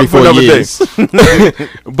 another topic for another day.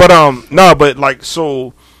 But but like,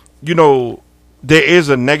 so, you know, there is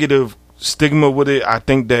a negative stigma with it. I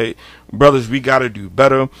think that brothers, we got to do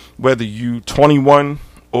better. Whether you 21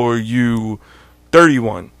 or you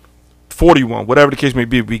 31, 41, whatever the case may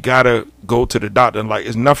be, we gotta go to the doctor. And like,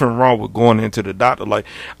 there's nothing wrong with going into the doctor. Like,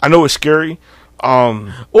 I know it's scary.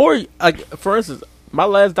 Or like, for instance, my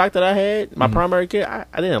last doctor that I had, my primary care,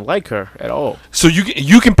 I didn't like her at all. So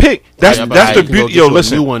you can pick. That's the beauty. Yo,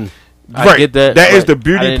 listen. New one. I get that. That is the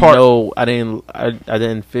beauty part. I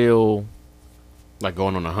didn't feel like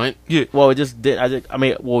going on a hunt. Yeah. Well, it just did.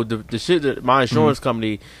 The shit that my insurance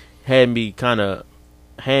company had me kind of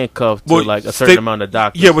handcuffed to like a certain amount of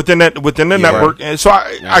doctors. Yeah, within the network, right. And so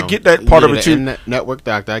I get that part of it too. Network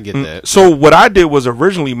doctor, I get that. So what I did was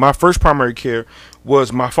originally my first primary care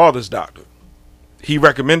was my father's doctor. He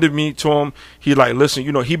recommended me to him. He like, listen,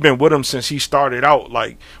 you know, he been with him since he started out.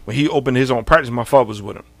 Like when he opened his own practice, my father was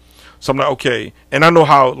with him. So I'm like, okay, and I know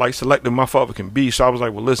how like selective my father can be. So I was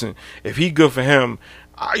like, well, listen, if he good for him,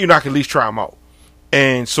 I can at least try him out.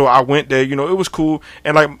 And so I went there, you know, it was cool.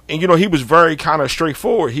 And you know, he was very kind of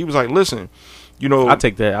straightforward. He was like, listen, you know, I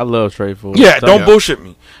take that. I love straightforward. Yeah, don't bullshit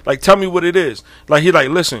me. Like, tell me what it is. Like, he like,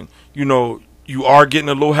 listen, you know, you are getting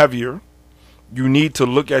a little heavier. You need to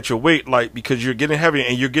look at your weight, like, because you're getting heavier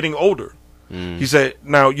and you're getting older. He said,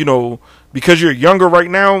 now, you know, because you're younger right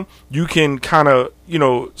now, you can kind of, you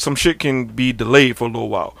know, some shit can be delayed for a little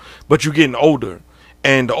while. But you're getting older.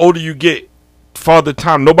 And the older you get, father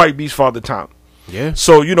time, nobody beats father time. Yeah.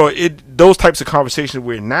 So, you know, those types of conversations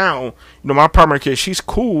where now, you know, my primary care, she's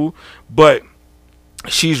cool, but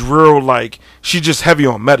she's real, like, she's just heavy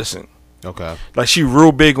on medicine. Okay. Like, she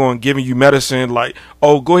real big on giving you medicine, like,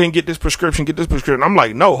 oh, go ahead and get this prescription. I'm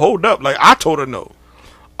like, no, hold up. Like, I told her no.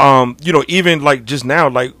 You know, even, like, just now,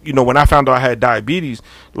 like, you know, when I found out I had diabetes,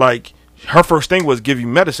 like, her first thing was give you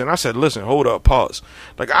medicine. I said, listen, hold up, pause.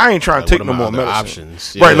 Like, I ain't trying to take what no are more my medicine. other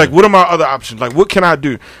options? Right, Yeah. like, what are my other options? Like, what can I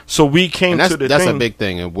do? So we came And to the that's thing. a big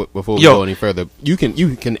thing. And before we Yo. go any further, you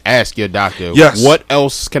can ask your doctor, Yes. what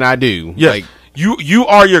else can I do? Yeah. Like, You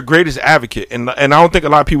are your greatest advocate, and I don't think a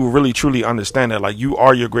lot of people really truly understand that. Like, you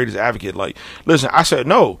are your greatest advocate. Like, listen, I said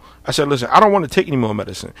no. I said, listen, I don't want to take any more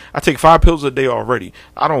medicine. I take 5 pills a day already.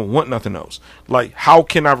 I don't want nothing else. Like, how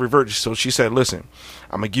can I revert? So she said, listen,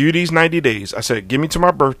 I'm gonna give you these 90 days. I said, give me to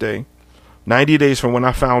my birthday, 90 days from when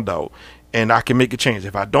I found out, and I can make a change.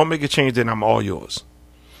 If I don't make a change, then I'm all yours.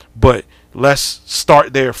 But let's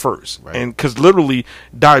start there first. Right. And because literally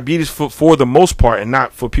diabetes for the most part, and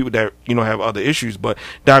not for people that have other issues, but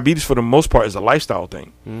diabetes for the most part is a lifestyle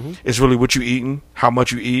thing. It's really what you eating, how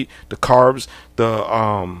much you eat, the carbs,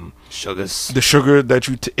 the sugar that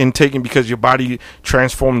you intaking, because your body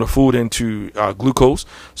transformed the food into glucose.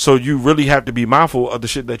 So you really have to be mindful of the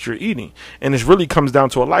shit that you're eating, and it really comes down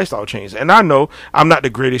to a lifestyle change. And I know I'm not the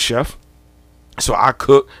greatest chef, so I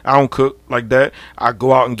cook. I don't cook like that. I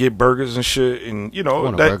go out and get burgers and shit, and I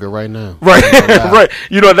want a that, burger right now. right, right.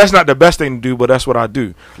 That's not the best thing to do, but that's what I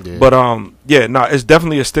do. Yeah. But it's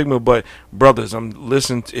definitely a stigma. But brothers,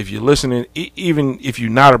 if you're listening, even if you're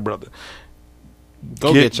not a brother,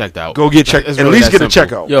 Go get checked out. Go get checked. It's At really least that get a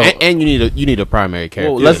simple. checkout. Yo. And you need a primary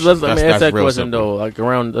care. Well, let's let me That's ask that real question simple. though. Like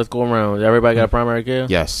let's go around. Everybody got primary care?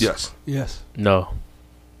 Yes. Yes. Yes. No,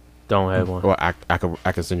 don't have one. Well,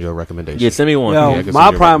 I can send you a recommendation. Yeah, send me one. Yo, Yeah, I can my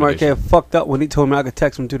send you a primary care recommendation. fucked up when he told me I could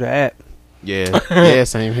text him through the app. Yeah,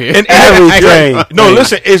 same here. And Everything. No,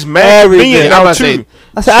 listen, it's mad Everything. convenient I'm now about to say, too.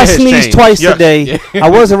 I said, I Shit has sneezed changed. twice Yes. today. I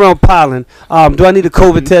wasn't around pollen. Do I need a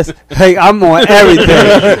COVID test? Hey, I'm on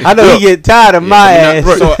everything. I know he get tired of my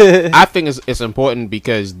ass. So I think it's important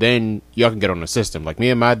because then y'all can get on the system. Like me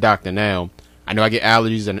and my doctor now, I know I get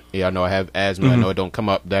allergies and I know I have asthma. I know it don't come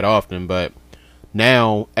up that often, but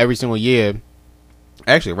now every single year,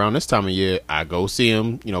 actually around this time of year, I go see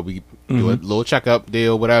him. We do a little checkup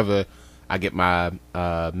deal, whatever. I get my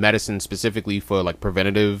medicine specifically for like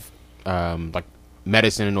preventative, like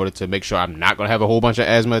medicine in order to make sure I'm not gonna have a whole bunch of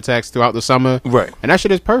asthma attacks throughout the summer. Right. And that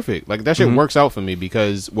shit is perfect. Like that shit works out for me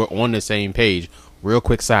because we're on the same page. Real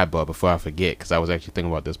quick sidebar before I forget, because I was actually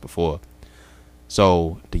thinking about this before.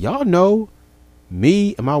 So, do y'all know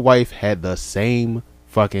me and my wife had the same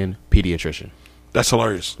fucking pediatrician? That's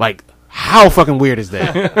hilarious. Like, how fucking weird is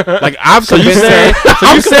that? Like, I've So you convinced saying?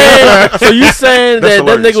 her. So you saying That's that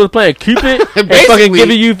hilarious. nigga was playing Cupid and fucking Basically-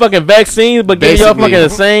 giving you fucking vaccines, but giving y'all Basically. fucking the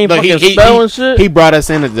same Like, fucking spell and shit? He brought us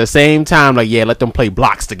in at the same time. Like, yeah, let them play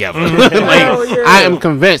blocks together. Like, Hell yeah. I am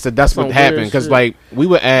convinced that that's Some what happened weird because, shit. like, we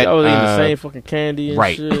were at Y'all was eating the same fucking candy and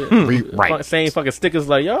right. shit. Right. Same fucking stickers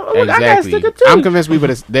like, yo, look, I got a Exactly. sticker too. I'm convinced we were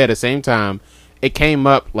there at the same time. It came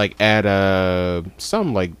up like at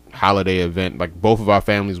some like holiday event. Like both of our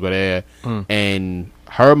families were there, and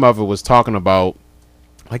her mother was talking about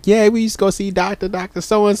like, yeah, we used to go see doctor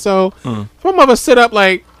so and so. My mother sit up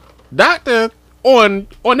like, doctor on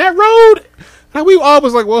that road. And we all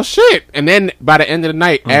was like, well, shit. And then by the end of the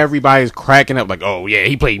night, everybody's cracking up like, oh yeah,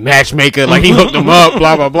 he played matchmaker, like he hooked them up,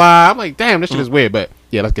 blah blah blah. I'm like, damn, this shit is weird. But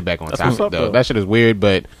yeah, let's get back on That's topic what's up, though. though. That shit is weird,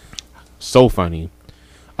 but so funny.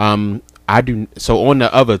 I do. So on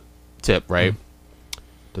the other tip, right?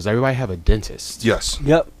 Does everybody have a dentist? Yes.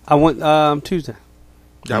 Yep. I went Tuesday.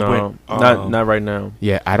 I No, went, not right now.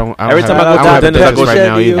 Yeah, I don't. Every time have, I go don't to have the a dentist, I go right to-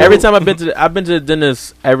 now either. Every time I've been to the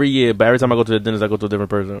dentist every year, but every time I go to the dentist, I go to a different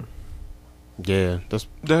person. Yeah, that's.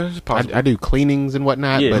 That's possible. I do cleanings and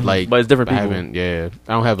whatnot, Yeah, but like, but it's different I people. haven't. Yeah,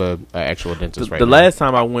 I don't have a actual dentist The right now. last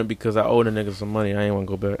time I went because I owed a nigga some money, I ain't want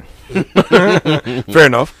to go back. Fair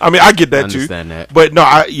enough. I mean, I get I that too. understand that. But no,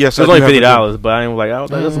 yes, It was only $50, but I ain't like, I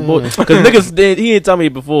was like, that's some bullshit. Because niggas he didn't tell me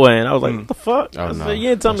beforehand. I was like, what the fuck? Oh, I no. said, you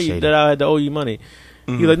didn't tell That's me shady. that I had to owe you money.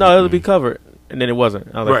 He's like, no, it'll be covered. And then it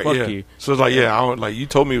wasn't. I was like, Right, fuck yeah. you. So it's like, yeah, I don't like. You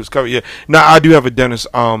told me it was covered. Yeah. Now I do have a dentist.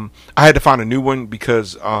 I had to find a new one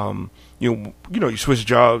because you switch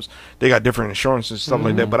jobs. They got different insurance and stuff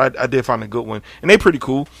like that. But I did find a good one, and they pretty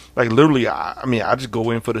cool. Like literally, I mean, I just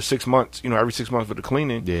go in for the 6 months. Every 6 months for the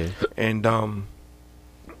cleaning. Yeah. And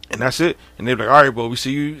that's it. And they're like, all right, well, we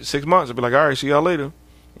see you 6 months. I'll be like, all right, see y'all later,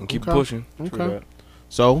 and keep Okay. pushing. Okay.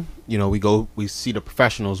 So we see the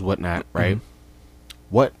professionals, whatnot, right?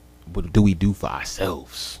 What do we do for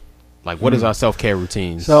ourselves? Like, what is our self care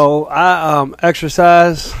routines? So I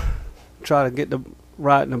exercise, try to get the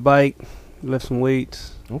riding the bike, lift some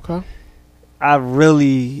weights. okay. I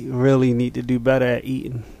really, really need to do better at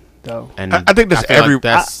eating, though. And I think that's feel like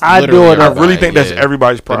that's I do literally it I every- really everybody, think that's yeah.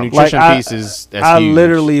 everybody's The problem. nutrition Like, piece is that's I huge.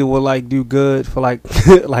 literally will like do good for like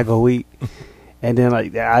like a week, And then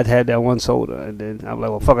like I'd had that one soda, and then I'm like,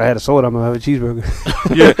 well, fuck, I had a soda, I'm gonna have a cheeseburger.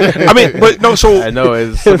 Yeah, I mean, but no. So I know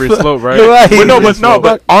it's slippery slope, right? Right.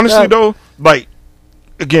 but honestly though, like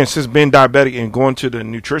again, since being diabetic and going to the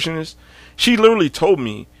nutritionist, she literally told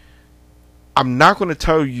me, I'm not going to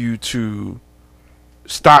tell you to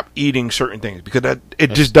stop eating certain things because it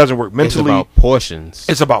just doesn't work mentally. It's about portions.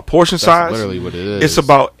 It's about portion That's size. literally what it is. It's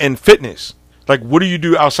about and fitness. Like, what do you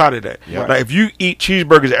do outside of that? Yep. Like, if you eat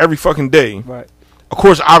cheeseburgers every fucking day, Right. of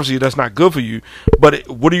course, obviously that's not good for you. But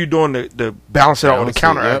what are you doing to balance it out or to Balance it,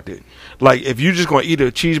 counteract yep. it? Like, if you're just going to eat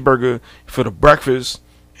a cheeseburger for the breakfast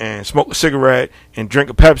and smoke a cigarette and drink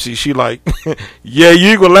a Pepsi, she like, yeah, you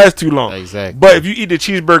ain't gonna last too long. Exactly. But if you eat a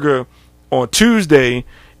cheeseburger on Tuesday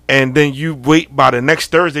and then you wait by the next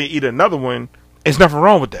Thursday and eat another one, there's nothing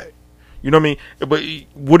wrong with that. You know what I mean?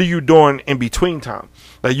 But what are you doing in between time?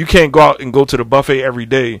 Like, you can't go out and go to the buffet every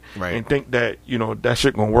day Right. and think that, you know, that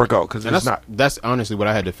shit gonna work out because And it's that's not. That's honestly what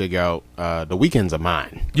I had to figure out. The weekends are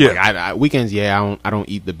mine. Yeah. Like, I weekends. Yeah, I don't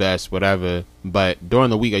eat the best, whatever. But during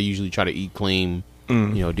the week, I usually try to eat clean.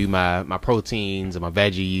 Mm. You know, do my proteins and my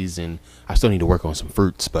veggies, and I still need to work on some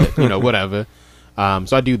fruits, but you know, whatever.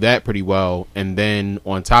 So I do that pretty well, and then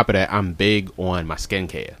on top of that, I'm big on my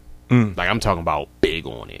skincare. Like, I'm talking about big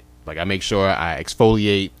on it. Like, I make sure I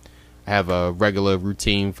exfoliate. I have a regular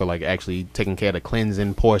routine for like actually taking care of the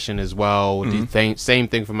cleansing portion as well. Do same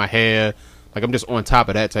thing for my hair. Like, I'm just on top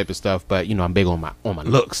of that type of stuff. But you know, I'm big on my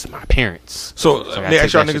looks, my appearance. So, I let gotta me ask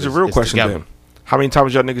take y'all that niggas shit a as- real as question together. then. How many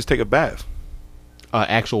times y'all niggas take a bath?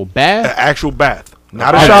 Actual bath. An actual bath.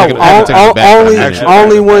 Not a I shower. haven't taken a bath in a minute.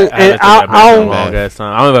 Only when, and I don't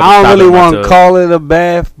I really want to call it a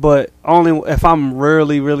bath, but only if I'm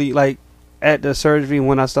really like at the surgery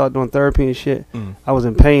when I started doing therapy and shit. I was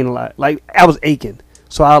in pain a lot. Like, I was aching,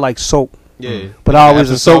 so I like soak. Yeah, But I always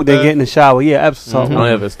Epsom just soak, salt then bath? get in the shower. Yeah, Epsom I salt. don't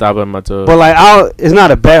ever stop at my tub. But like, it's not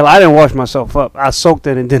a bath. I didn't wash myself up. I soaked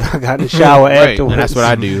it and then I got in the shower right. afterwards. And that's what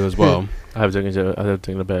I do as well. I have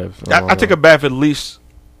taken a bath. I take a bath at least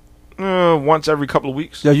once every couple of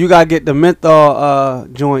weeks. Yo, you gotta get the menthol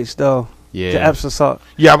joints though. The Yeah, Epsom salt.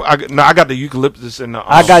 Yeah, I got the eucalyptus and the.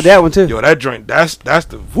 I got that one too. Yo, that joint. That's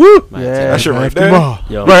the woo. Man, Yeah. That shit right tomorrow.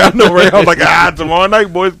 there. Yo, Right, I know, right? I was like, tomorrow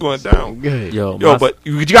night, boys, going down. Good. yo, Yo, but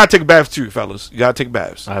you gotta take a bath too, fellas. You gotta take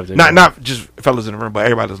baths. I have to take Not a not just fellas in the room, but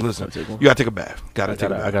everybody that's listening. I take one. You gotta take a bath. Gotta I take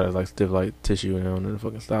a bath. gotta like stiff like tissue and then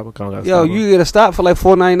fucking stop. I can't Yo, you get a stop for like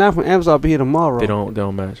 $4.99 from Amazon. I'll be here tomorrow. They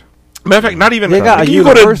don't match. Matter of fact, not even. They got a You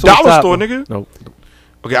go to universal dollar stopper. store, nigga. Nope.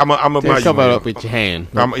 Okay, I'm a buy Just you. cover it man. up with your hand.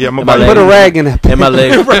 I'm In my buy you. Put a leg. rag in it. And my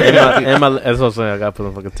legs, and my that's what I'm saying. I got to put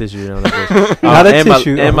a fucking tissue on that. Not a and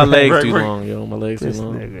tissue. My, and my legs Right, too right. long, yo. My legs too This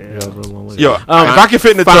long. nigga, Yeah, real long legs. Yo, if I can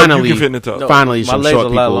fit in the tub, finally- you can fit in the tub. No, Finally, my some legs short a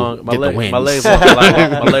lot people long. My, get the leg, wins. my legs, a lot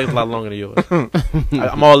long, my legs a lot longer than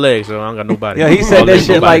yours. I'm all legs, so I don't got no body. Yeah, he All said that legs,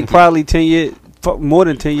 shit no body. like probably 10 years, more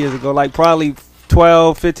than 10 years ago. Like probably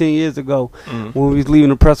 12, 15 years ago when we was leaving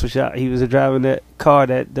the pretzel shop. He was driving that car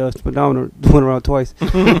that the speedometer went around twice.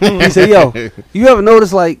 He said, yo, you ever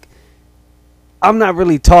notice like I'm not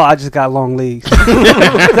really tall, I just got long legs.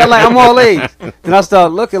 I'm all legs. Then I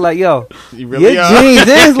started looking like, yo, You really your are. jeans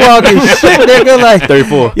is long as shit, nigga. Like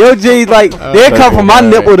 34. your jeans, like they come from my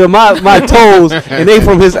nipple to my toes, and they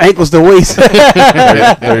from his ankles to waist.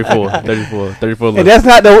 34. And Legs. that's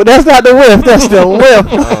not the width. That's the width.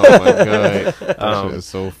 Oh my god, that shit is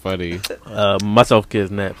so funny. My self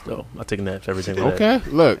kids naps though. I take naps every single day. Okay,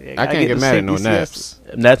 look, Yeah, I I can't get get the mad at no sickness,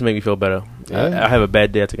 naps. Naps make me feel better. Yeah. I have a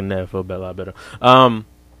bad day. I take a nap. I feel a lot better.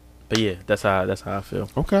 But yeah, that's how I feel.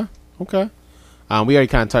 Okay. We already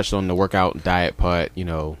kind of touched on the workout diet part. You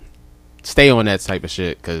know, stay on that type of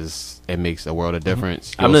shit because it makes a world of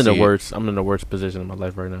difference. I'm You'll in the see it. worst. I'm in the worst position in my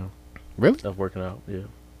life right now Really? of working out. Yeah.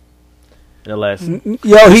 In the last.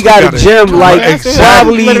 Yo, he got a gym like Actually,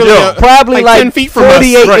 probably literally, like 10 like feet from us.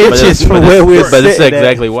 48 Right, but inches from where we're But this is sitting at.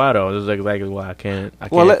 exactly why though. This is exactly why I can't.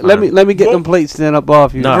 Well, let find- me get them plates then up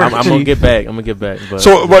off you. No, I'm gonna get back. I'm gonna get back. But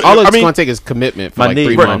So, but, All I it's mean, going to take is commitment for my like knee,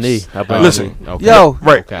 3 my months. knee. I play Listen. my knee. Okay. Yo,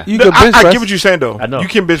 right. Okay. you can bench I press. get what you're saying though. I know. You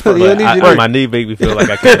can bench press. Yeah, but need I, to right. my knee make me feel like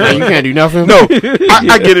I Man, can't. you can't do nothing. No,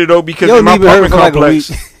 I get it though because Yo, in my knee been hurting apartment for like a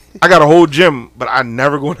complex, I got a whole gym, but I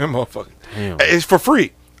never go in that motherfucker. Damn. It's for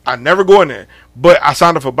free. I never go in there, but I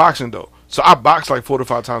signed up for boxing though, so I box like 4 to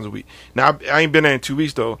 5 times a week. Now I ain't been there in 2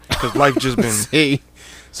 weeks though, because life just been. See,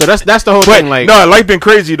 so that's the whole But thing. Like, no, life been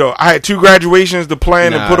crazy though. I had 2 graduations to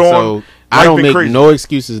plan and nah, put on. so I Life don't been make crazy. no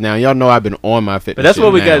excuses now. Y'all know I've been on my fitness. But that's shit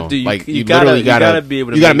what we now. gotta do. Like You gotta literally be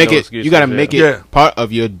able to you gotta make make no it. excuses, You gotta yeah. make Yeah. it part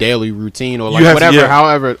of your daily routine or You like have to, whatever. yeah.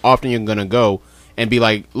 However often you're gonna go and be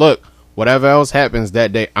like, look, whatever else happens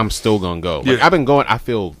that day, I'm still gonna go. Like Yeah. I've been going. I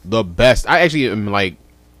feel the best. I actually am like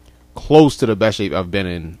close to the best shape I've been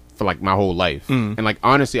in for like my whole life. Mm. And like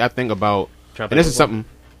honestly, I think about, Trying to and this play is something.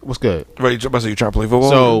 What's good? Right, I say you trying to play football.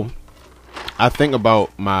 So I think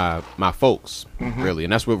about my folks Mm-hmm. really,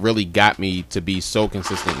 and that's what really got me to be so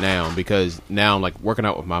consistent now. Because now I'm like working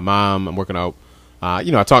out with my mom. I'm working out. I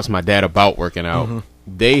talked to my dad about working out. Mm-hmm.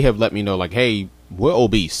 They have let me know like, hey, we're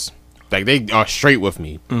obese. Like they are straight with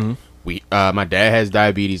me. Mm-hmm. My dad has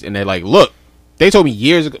diabetes, and they're like, look, they told me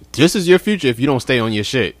years ago, this is your future if you don't stay on your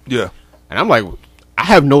shit. yeah, And I'm like, I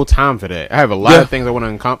have no time for that. I have a lot Yeah. of things I want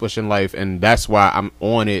to accomplish in life, and that's why I'm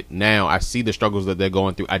on it now. I see the struggles that they're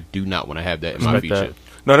going through. I do not want to have that in my Respect future. that.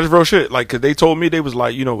 no, that's real shit. Like, 'cause they told me they was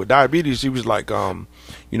like, with diabetes, he was like,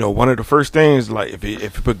 one of the first things, like, if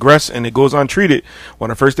it progresses and it goes untreated, one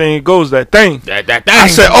of the first thing it goes, that thing. That I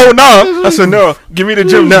said, oh no! I said, no, give me the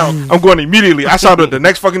gym now. I'm going immediately. I saw her the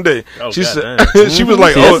next fucking day. Oh, She said, goddamn. she was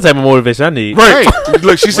like, See, that's oh, the type of motivation I need. right.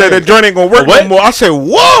 Look, she said that joint ain't gonna work no What? more. I said,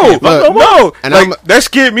 whoa, Look, no, and like I'm- that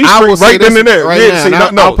scared me I will say right then this and there. right Yeah, now, see,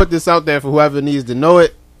 and no, I'll put this out there for whoever needs to know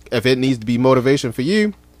it. If it needs to be motivation for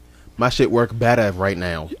you, my shit work better right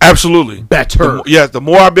now. absolutely Better. The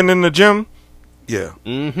more I've been in the gym, yeah,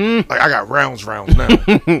 Mm-hmm. like I got rounds now.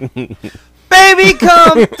 Baby,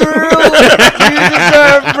 come through. You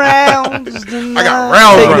deserve rounds. I got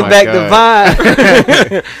rounds. Taking Oh it my back to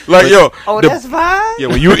Vine. Like yo, Oh, the- that's Vine? yeah,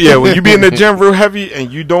 when you be in the gym real heavy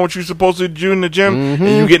and you doing what you supposed to do in the gym and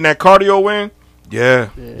you getting that cardio in, yeah,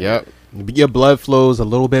 Yep. Your blood flows a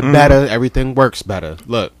little bit better. Everything works better.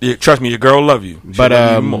 Look, trust me, your girl love you. She But,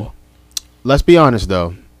 love you even more. let's be honest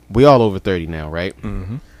though. We all over 30 now, right?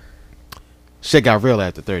 Mm-hmm. Shit got real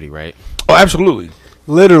after 30, right? Oh, absolutely.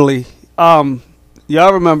 Literally.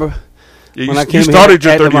 Y'all remember Yeah, when you, I came you started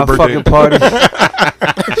your here after 30th my birthday.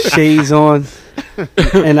 fucking party, shades on,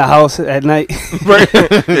 in the house at night. Right?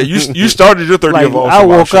 Yeah, you started your 30th. Like, of I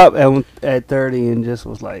woke shit. up at 30 and just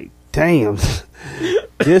was like, damn,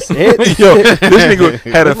 this it? Yo, this nigga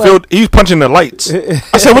had a field. He was punching the lights.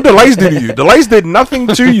 I said, "What the lights did to you? The lights did nothing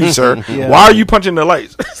to you, sir. Yeah. Why are you punching the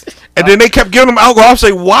lights?" And then they kept giving him alcohol. I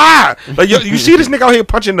say, "Why? Like, yo, you see this nigga out here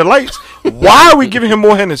punching the lights? Why are we giving him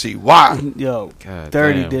more Hennessy? Why?" Yo, God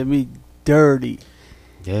 30 damn. did me dirty.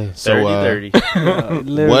 Yeah. So, 30. what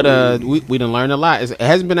Literally. we done learned a lot. It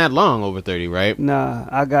hasn't been that long, over 30, right? Nah,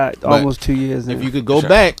 I got almost 2 years in. If you could go Shit,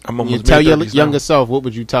 back, I'm you almost tell your mid-30s younger now. self, what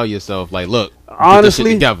would you tell yourself? Like, look, Honestly, get this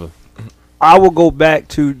shit together. I will go back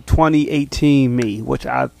to 2018 me, which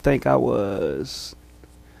I think I was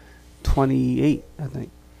 28, I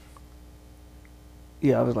think.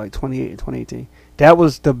 Yeah, I was like 28 in 2018. That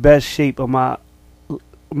was the best shape of my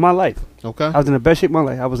life. Okay. I was in the best shape of my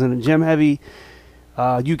life. I was in the gym heavy.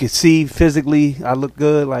 You could see physically I looked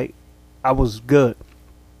good. Like, I was good.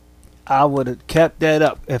 I would have kept that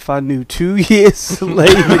up if I knew 2 years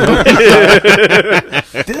later.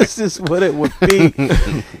 This is what it would be.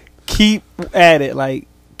 Keep at it. Like,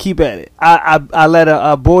 keep at it. I let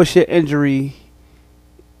a bullshit injury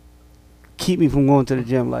keep me from going to the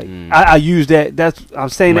gym. Like, I use that. I'm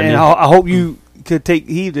saying that, and I hope you could take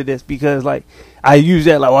heed to this, because like I use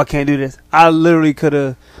that like, I can't do this. I literally could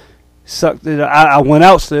have sucked it. I went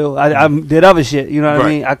out still. I did other shit. You know what I Right.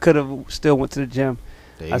 mean? I could have still went to the gym.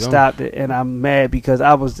 There you I go. stopped it, and I'm mad because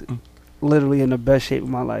I was literally in the best shape of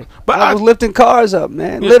my life. But I I- was lifting cars up,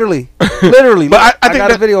 man. Yeah. Literally. But Look, I I think got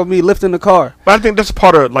a that- video of me lifting the car. But I think that's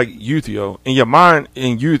part of like youth, yo. In your mind,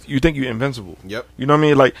 in youth, you think you're invincible. Yep. You know what I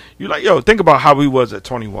mean? Like you like, yo, think about how he was at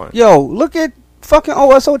 21. Yo, look at fucking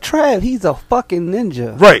OSO Trav. He's a fucking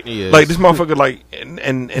ninja. Right. He is. Like this motherfucker, like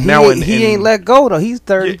and He, now he ain't let go though. He's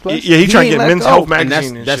 30 plus. Yeah, he trying to ain't get let Men's go. Health And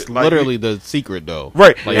magazine. and that's shit. Like, literally the secret, though.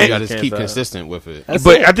 Right. Like, And- you gotta Can't, keep consistent with it. That's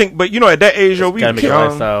But it. I think, but you know, at that age, yo, we Gotta make it a young.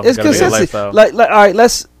 lifestyle. It's Gotta make it a consistent. lifestyle. Like, all right,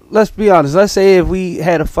 let's be honest. Let's say if we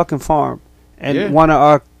had a fucking farm and Yeah. one of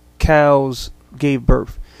our cows gave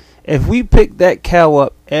birth. If we pick that cow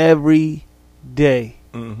up every day,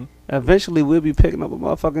 Mhm. eventually we'll be picking up a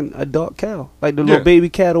motherfucking adult cow, like the Yeah. little baby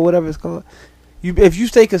cat or whatever it's called. If you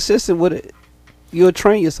stay consistent with it, you'll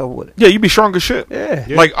train yourself with it. Yeah, you be strong as shit. Yeah.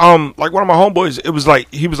 Like like one of my homeboys, it was like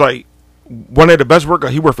he was like one of the best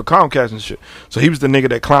workers. He worked for Comcast and shit. So he was the nigga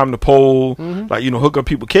that climbed the pole, like hook up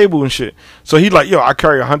people cable and shit. So he like, yo, I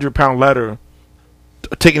carry 100-pound ladder,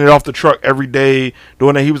 taking it off the truck every day,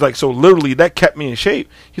 doing that. He was like, so literally that kept me in shape.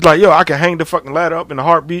 He's like, yo, I can hang the fucking ladder up in a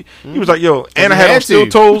heartbeat. He was like, yo, and I you had on had steel to.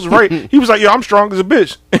 toes, right? He was like, yo, I'm strong as a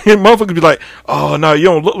bitch. And motherfuckers be like, oh no, you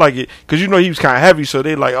don't look like it, because he was kind of heavy. So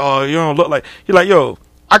they like, oh, you don't look like. He like, yo,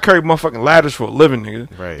 I carry motherfucking ladders for a living,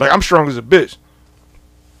 nigga. Right. Like I'm strong as a bitch.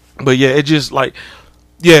 But yeah, it just like,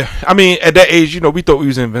 yeah. I mean, at that age, we thought we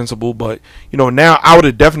was invincible, but now I would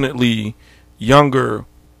have definitely younger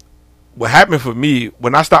what happened for me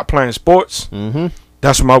when I stopped playing sports,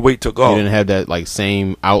 that's when my weight took off. You didn't have that like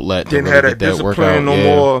same outlet. Didn't to have really that get that discipline workout. no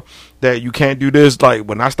more. That you can't do this. Like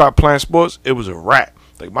when I stopped playing sports, it was a wrap.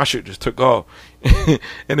 Like my shit just took off,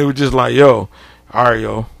 and it was just like, yo, all right,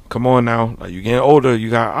 yo, come on now. Like you getting older, you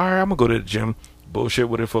got all right. I'm gonna go to the gym, bullshit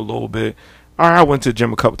with it for a little bit. All right, I went to the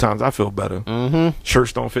gym a couple times. I feel better.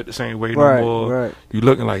 Shirts don't fit the same way no more. Right. You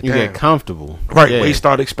looking like You damn. get comfortable. Right, Yeah. waist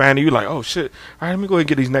start expanding. You like, oh shit! All right, let me go ahead and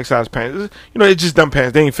get these next size pants. You know, it's just them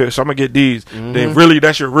pants. They ain't fit, so I'm gonna get these. Then really,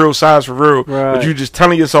 that's your real size for real. Right. But you just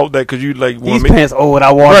telling yourself that because you like These want me. pants old.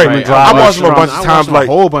 I washed Right. them and I dried. washed them a bunch of I times, watched them like-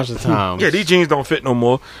 a whole bunch of times. Yeah, these jeans don't fit no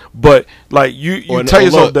more. But like you Or- tell or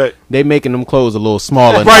yourself look, that. they making them clothes a little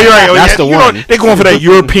smaller. Right, now. right. That's yeah, the you one. know, they going for that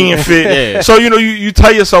European fit. Yeah. So you know, you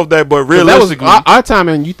tell yourself that, but 'Cause that was realistically, our time,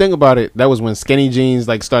 and you think about it. That was when skinny jeans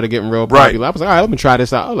like started getting real Right. popular. I was like, all right, let me try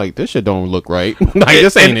this out. I was like, this shit don't look right. Like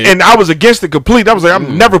this ain't it. and I was against it complete. I was like,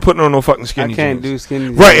 I'm never putting on no fucking I skinny can't jeans. do skinny.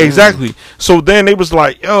 Right, jeans. exactly. So then they was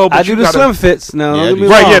like, yo, but I you do the gotta, slim fits now. Yeah, I Don't get do me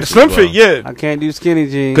Right, wrong. yeah, the slim fit, Well, yeah. I can't do skinny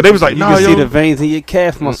jeans. 'Cause they was like, you nah, can see yo. the veins in your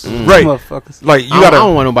calf muscles. Right. Motherfuckers. Like you I gotta,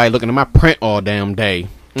 don't want nobody looking at my print all damn day.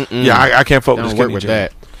 yeah, I can't fuck I with don't skinny work with jeans.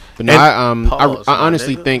 that. But no, And- Pause, I my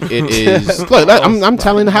honestly nigga. think it is. Look, I'm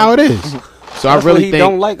telling how it is. So That's I really what he think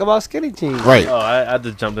don't like about skinny jeans. right. Oh, I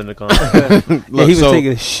just jumped in the car. Yeah, Look, he was so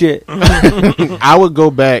taking a shit. I would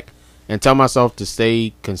go back and tell myself to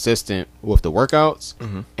stay consistent with the workouts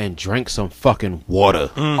and drink some fucking water.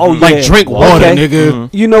 Oh, Like yeah. drink water, Okay. nigga.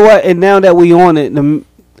 You know what? And now that we on it,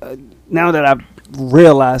 now that I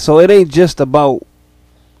realize, so it ain't just about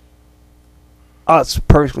us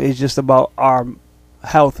personally. It's just about our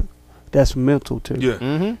health. That's mental too. Yeah,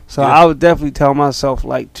 Mm-hmm. So Yeah. I would definitely tell myself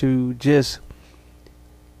like to just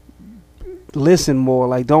listen more.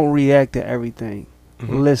 Like don't react to everything.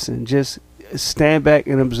 Listen. Just stand back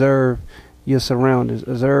and observe your surroundings.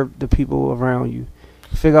 Observe the people around you.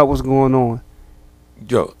 Figure out what's going on.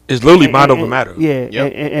 yo, it's literally mind over matter. Yeah,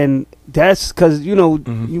 Yep. and that's because you know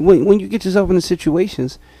when you get yourself into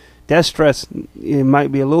situations, that stress, it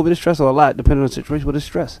might be a little bit of stress or a lot depending on the situation, but it's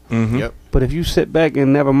stress. Mm-hmm. Yep. But if you sit back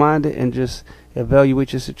and never mind it and just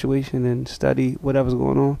evaluate your situation and study whatever's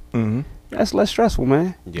going on, Mm-hmm. that's less stressful,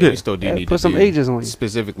 man. Yeah, Yeah. we still do Yeah, need put to some do ages on you.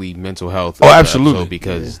 specifically mental health. Oh, in the absolutely. episode,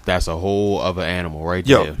 because that's a whole other animal right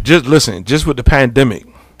Yo, there. just listen. Just with the pandemic,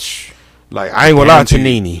 like I ain't gonna lie to you.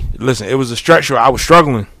 Panini. Listen, it was a stretch where I was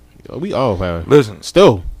struggling. We all have. Listen,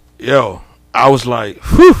 Still. yo, I was like,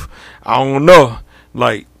 whew, I don't know.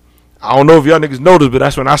 Like, I don't know if y'all niggas noticed, but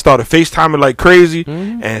that's when I started FaceTiming like crazy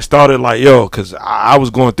and started like, yo, because I was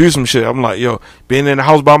going through some shit. I'm like, yo, being in the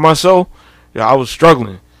house by myself, yo, I was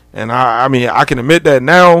struggling. And I mean, I can admit that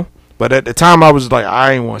now, but at the time I was like,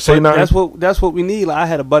 I ain't want to say But nothing. that's what we need. Like I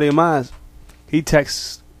had a buddy of mine. He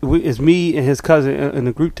texts. It's me and his cousin in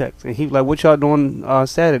the group text, and he was like, "What y'all doing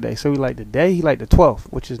Saturday?" So we like the day. He like the 12th,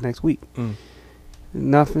 which is next week.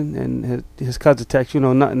 Nothing. And his cousin text,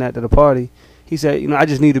 nothing after the party. He said, I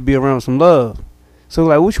just need to be around some love. So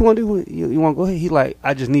like, what you want to do? You want to go ahead? He like,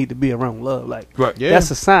 I just need to be around love. Like, Right. Yeah. that's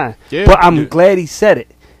a sign. Yeah. But I'm Yeah. glad he said it.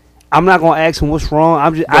 I'm not gonna ask him what's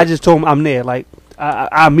wrong. I just told him I'm there. Like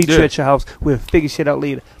I'll meet you Yeah. at your house. We'll figure shit out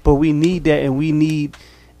later. But we need that, and we need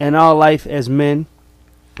in our life as men,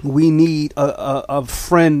 we need a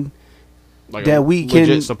friend Like that a we legit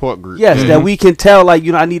can- support group. Yes, that we can tell. Like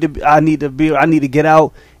I need to get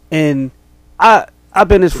out. And I've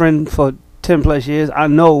been his friend for 10 plus years. I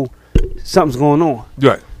know something's going on.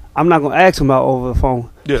 Right. I'm not gonna ask him out over the phone.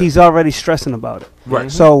 Yeah. He's already stressing about it.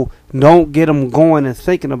 Right. So don't get him going and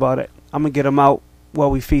thinking about it. I'm gonna get him out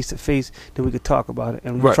while we face to face. Then we could talk about it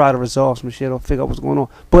and we'll Right. try to resolve some shit or figure out what's going on.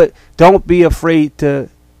 But don't be afraid to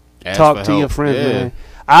Ask talk for to your help. friends, Yeah. man.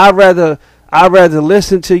 I'd rather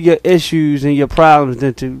listen to your issues and your problems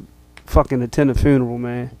than to fucking attend a funeral,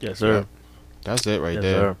 man. Yes, sir. That's it right Yes,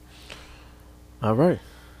 there. sir. All right.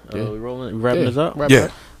 Yeah. We rolling, we wrapping Yeah. this up. Wrap Yeah. it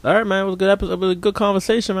up. All right, man. It was a good episode. It was a good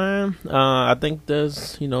conversation, man. I think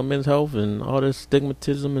there's, men's health and all this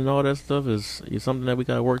stigmatism and all that stuff is something that we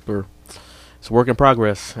gotta work through. It's a work in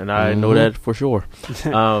progress, and I know that for sure.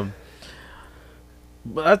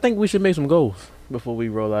 But I think we should make some goals before we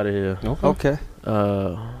roll out of here. Okay.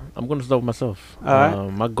 I'm going to start with myself. All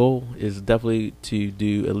right. My goal is definitely to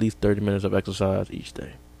do at least 30 minutes of exercise each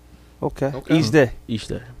day. Okay. Okay. Each day. Each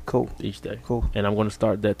day. Cool. Each day. Cool. And I'm going to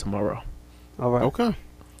start that tomorrow. All right. Okay.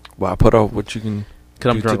 Well, I put off what you can. Because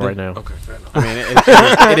I'm do drunk today. right now. Okay, fair enough. I mean,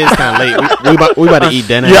 it is kind of late. We about to eat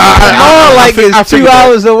dinner. Yeah, Oh, like it's 2 figured that.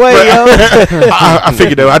 hours away, yo. I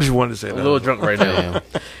figured that. I just wanted to say I'm that. a little drunk right now. Damn.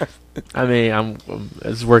 I mean, I'm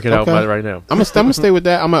it's working out Okay. right now. I'm gonna stay with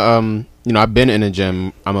that. I've been in the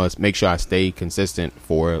gym. I'm gonna make sure I stay consistent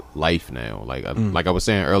for life now. Like I was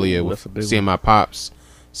saying earlier, Ooh, with that's a big seeing my pops,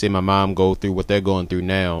 seeing my mom go through what they're going through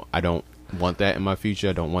now. I don't want that in my future.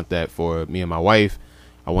 I don't want that for me and my wife.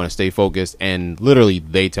 I want to stay focused, and literally,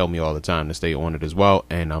 they tell me all the time to stay on it as well.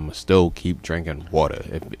 And I'm gonna still keep drinking water.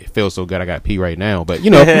 It feels so good. I got pee right now, but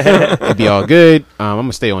it'd be all good. I'm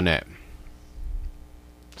gonna stay on that.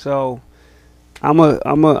 So I'm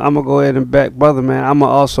gonna go ahead and back brother, man. I'm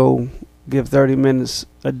gonna also give 30 minutes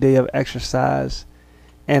a day of exercise,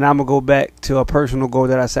 and I'm gonna go back to a personal goal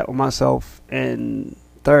that I set with myself in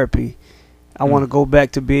therapy. I want to go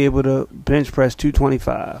back to be able to bench press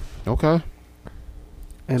 225, Okay.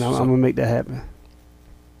 and I'm gonna make that happen.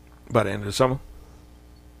 By the end of the summer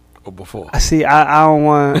or before. I see. I don't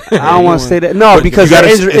want to say that. No, But because you gotta,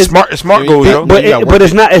 the injury it's is smart goals, yo. but You gotta work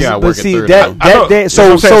it's not. it. It's, You gotta but work it see through, that though. I know. that That's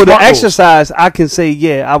what I'm so saying, the smart goals. exercise I can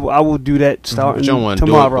say I will do that starting But you don't want to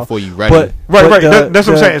do it tomorrow. before you ready. But Right. the- That's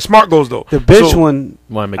what I'm the- saying. It's smart goals though. The bench So, one,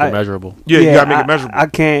 Want to make I- it measurable. Yeah, you gotta make it measurable. I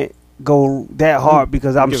can't go that hard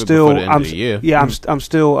because I'm Give it still before the end of the year.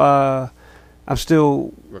 I'm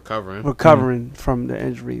still recovering. recovering from the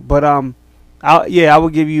injury. But I will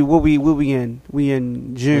give you what we in. We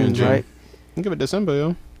in June, June. right? Give it December,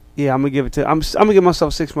 yo. Yeah, I'm gonna give it to. I'm gonna give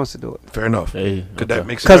myself 6 months to do it Fair enough. Hey, Could okay. that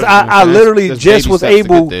makes because I literally There's just baby was steps to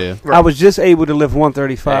get able. there. Right. I was just able to lift Hey,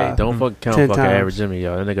 135. don't fucking count 10 fucking times. average Jimmy,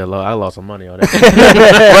 yo. That nigga, I lost some money on that.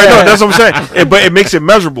 Right, no, that's what I'm saying. But it makes it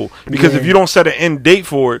measurable because if Yeah. you don't set an end date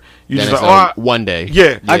for it, you Then just it's like, one day.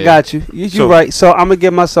 yeah. I got you. You're So- right. So I'm gonna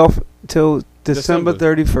give myself till December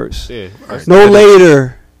December. 31st. Yeah. Alright. No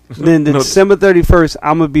later than No. December 31st.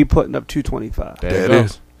 I'm gonna be putting up 225. There There you it go.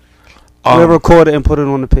 is. We'll record it and put it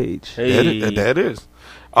on the page. Hey, That is.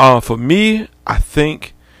 For me, I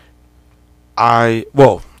think I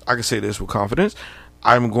can say this with confidence.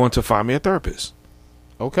 I'm going to find me a therapist.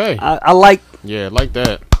 Okay. I like Yeah, like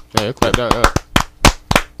that. Yeah, clap that up.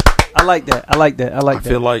 I like that. I like that. I like I that.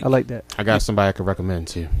 feel like- I like that. I got somebody I could recommend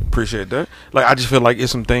too. Appreciate that. Like I just feel like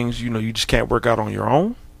it's some things you just can't work out on your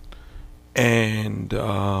own, and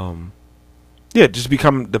just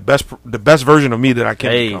become the best version of me that I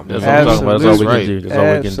can Hey, become. that's what I'm talking about. That's all we can Right. do. That's all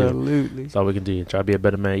we can do. Absolutely. That's all we can do. Try to be a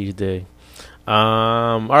better man each day.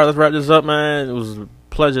 All right, let's wrap this up, man. It was a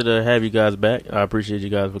pleasure to have you guys back. I appreciate you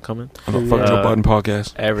guys for coming. I'm a Fuck Joe Uh, Budden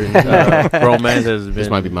podcast. Every romance has been. This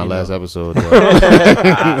might be my you last know, episode.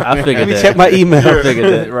 I figured Let me that. check my email. I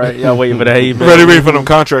figured that, right? Y'all waiting for that email. Ready for them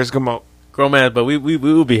contracts to come out. Romance, but we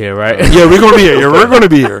will be here, right? Yeah, we're gonna be here. Yeah, we're gonna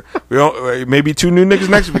be here. We don't, maybe 2 new niggas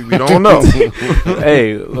next week. We don't know.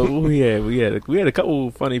 Hey, we had a couple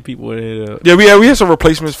funny people in here. Yeah, we had some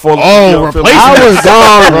replacements for. replacements. I was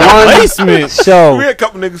gone one Replacement. show, We had a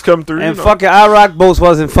couple niggas come through. and you know. fucking IROC Boats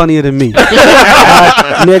wasn't funnier than me,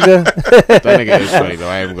 nigga. That nigga is funny though.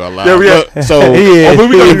 I ain't gonna lie. Yeah, we had- Look, so Yeah. Oh, but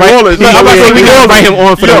we go to New Orleans. I'm about to say we gotta invite him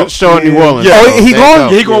on for Yo, the show in New yeah. Orleans. Yeah. Oh, he There you going? go.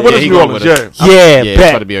 Yeah, he going with us he New going Orleans. with Yeah. us. Yeah, it's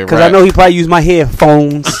about to be a because I wrap. know he probably used my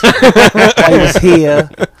headphones. I was here.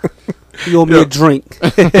 He owe me Yeah. a drink.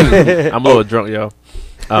 I'm a little drunk, yo.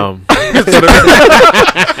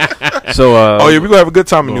 So, Oh yeah, we gonna have a good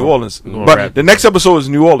time in we New gonna- Orleans. we gonna But wap the next episode is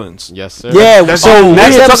New Orleans. Yes, sir. Yeah. That's- So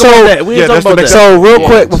next we didn't talk about episode. that. We Yeah, didn't that's talk the about next that. So real Yeah.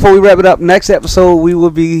 quick before we wrap it up, next episode we will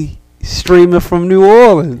be streaming from New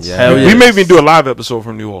Orleans. Yeah. Hell We yes. may even do a live episode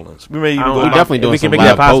from New Orleans. We may even I don't- go We live. definitely we doing can some make live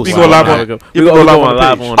that possible. posts. We go live on- Yeah, we we go go live live on on the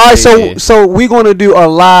live page. on. All right, Yeah. so we're gonna do a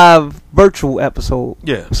live virtual episode.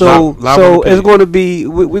 Yeah. So live so on the it's page. going to be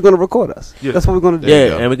we're going to record us. Yeah. That's what we're going to do. There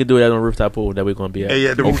you Yeah, go. and we can do that on the rooftop pool that we're gonna be at.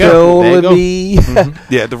 Yeah, the Okay. rooftop. Feel There you go. me?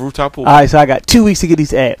 Yeah, the rooftop pool. All right, so I got 2 weeks to get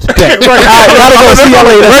these apps. Back. Right. All right, gotta go. See y'all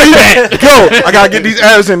later. Ready? Go. I gotta get these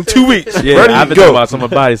abs in 2 weeks. Yeah, Ready? I've been Go. talking about some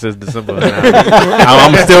of my body since December.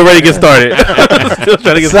 I'm still ready to get started. Still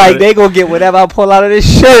trying to get It's like started. they gonna get whatever I pull out of this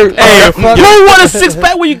shirt. Hey, Motherfucker. you don't want a six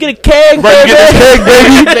pack when you get a keg, Right, baby. get this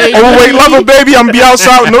keg, baby. Overweight lover, baby. I'm gonna be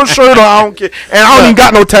outside with no shirt on. I don't care, and I don't even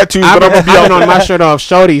got no tattoos, I've but I'm been, gonna be I've out been on there. my shirt off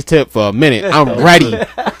Shorty's tip for a minute. I'm ready.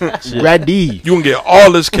 Ready. You gonna get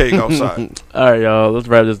all this cake outside. All right, y'all. Let's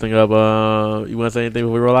wrap this thing up. You want to say anything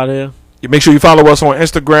before we roll out of here? You make sure you follow us on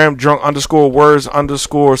Instagram,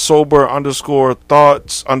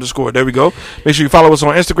 drunk_words_sober_thoughts_. There we go. Make sure you follow us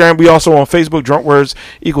on Instagram. We also on Facebook, Drunk Words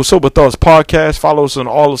 = Sober Thoughts Podcast. Follow us on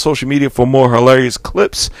all the social media for more hilarious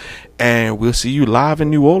clips. And we'll see you live in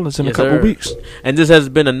New Orleans in a Yes, couple sir. weeks. And this has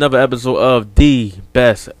been another episode of the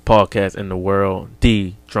best podcast in the world,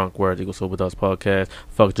 the Drunk Words = Sober Thoughts Podcast.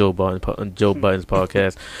 Fuck Joe Budden's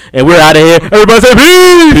podcast. And we're out of here. Everybody say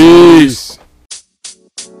peace. Peace.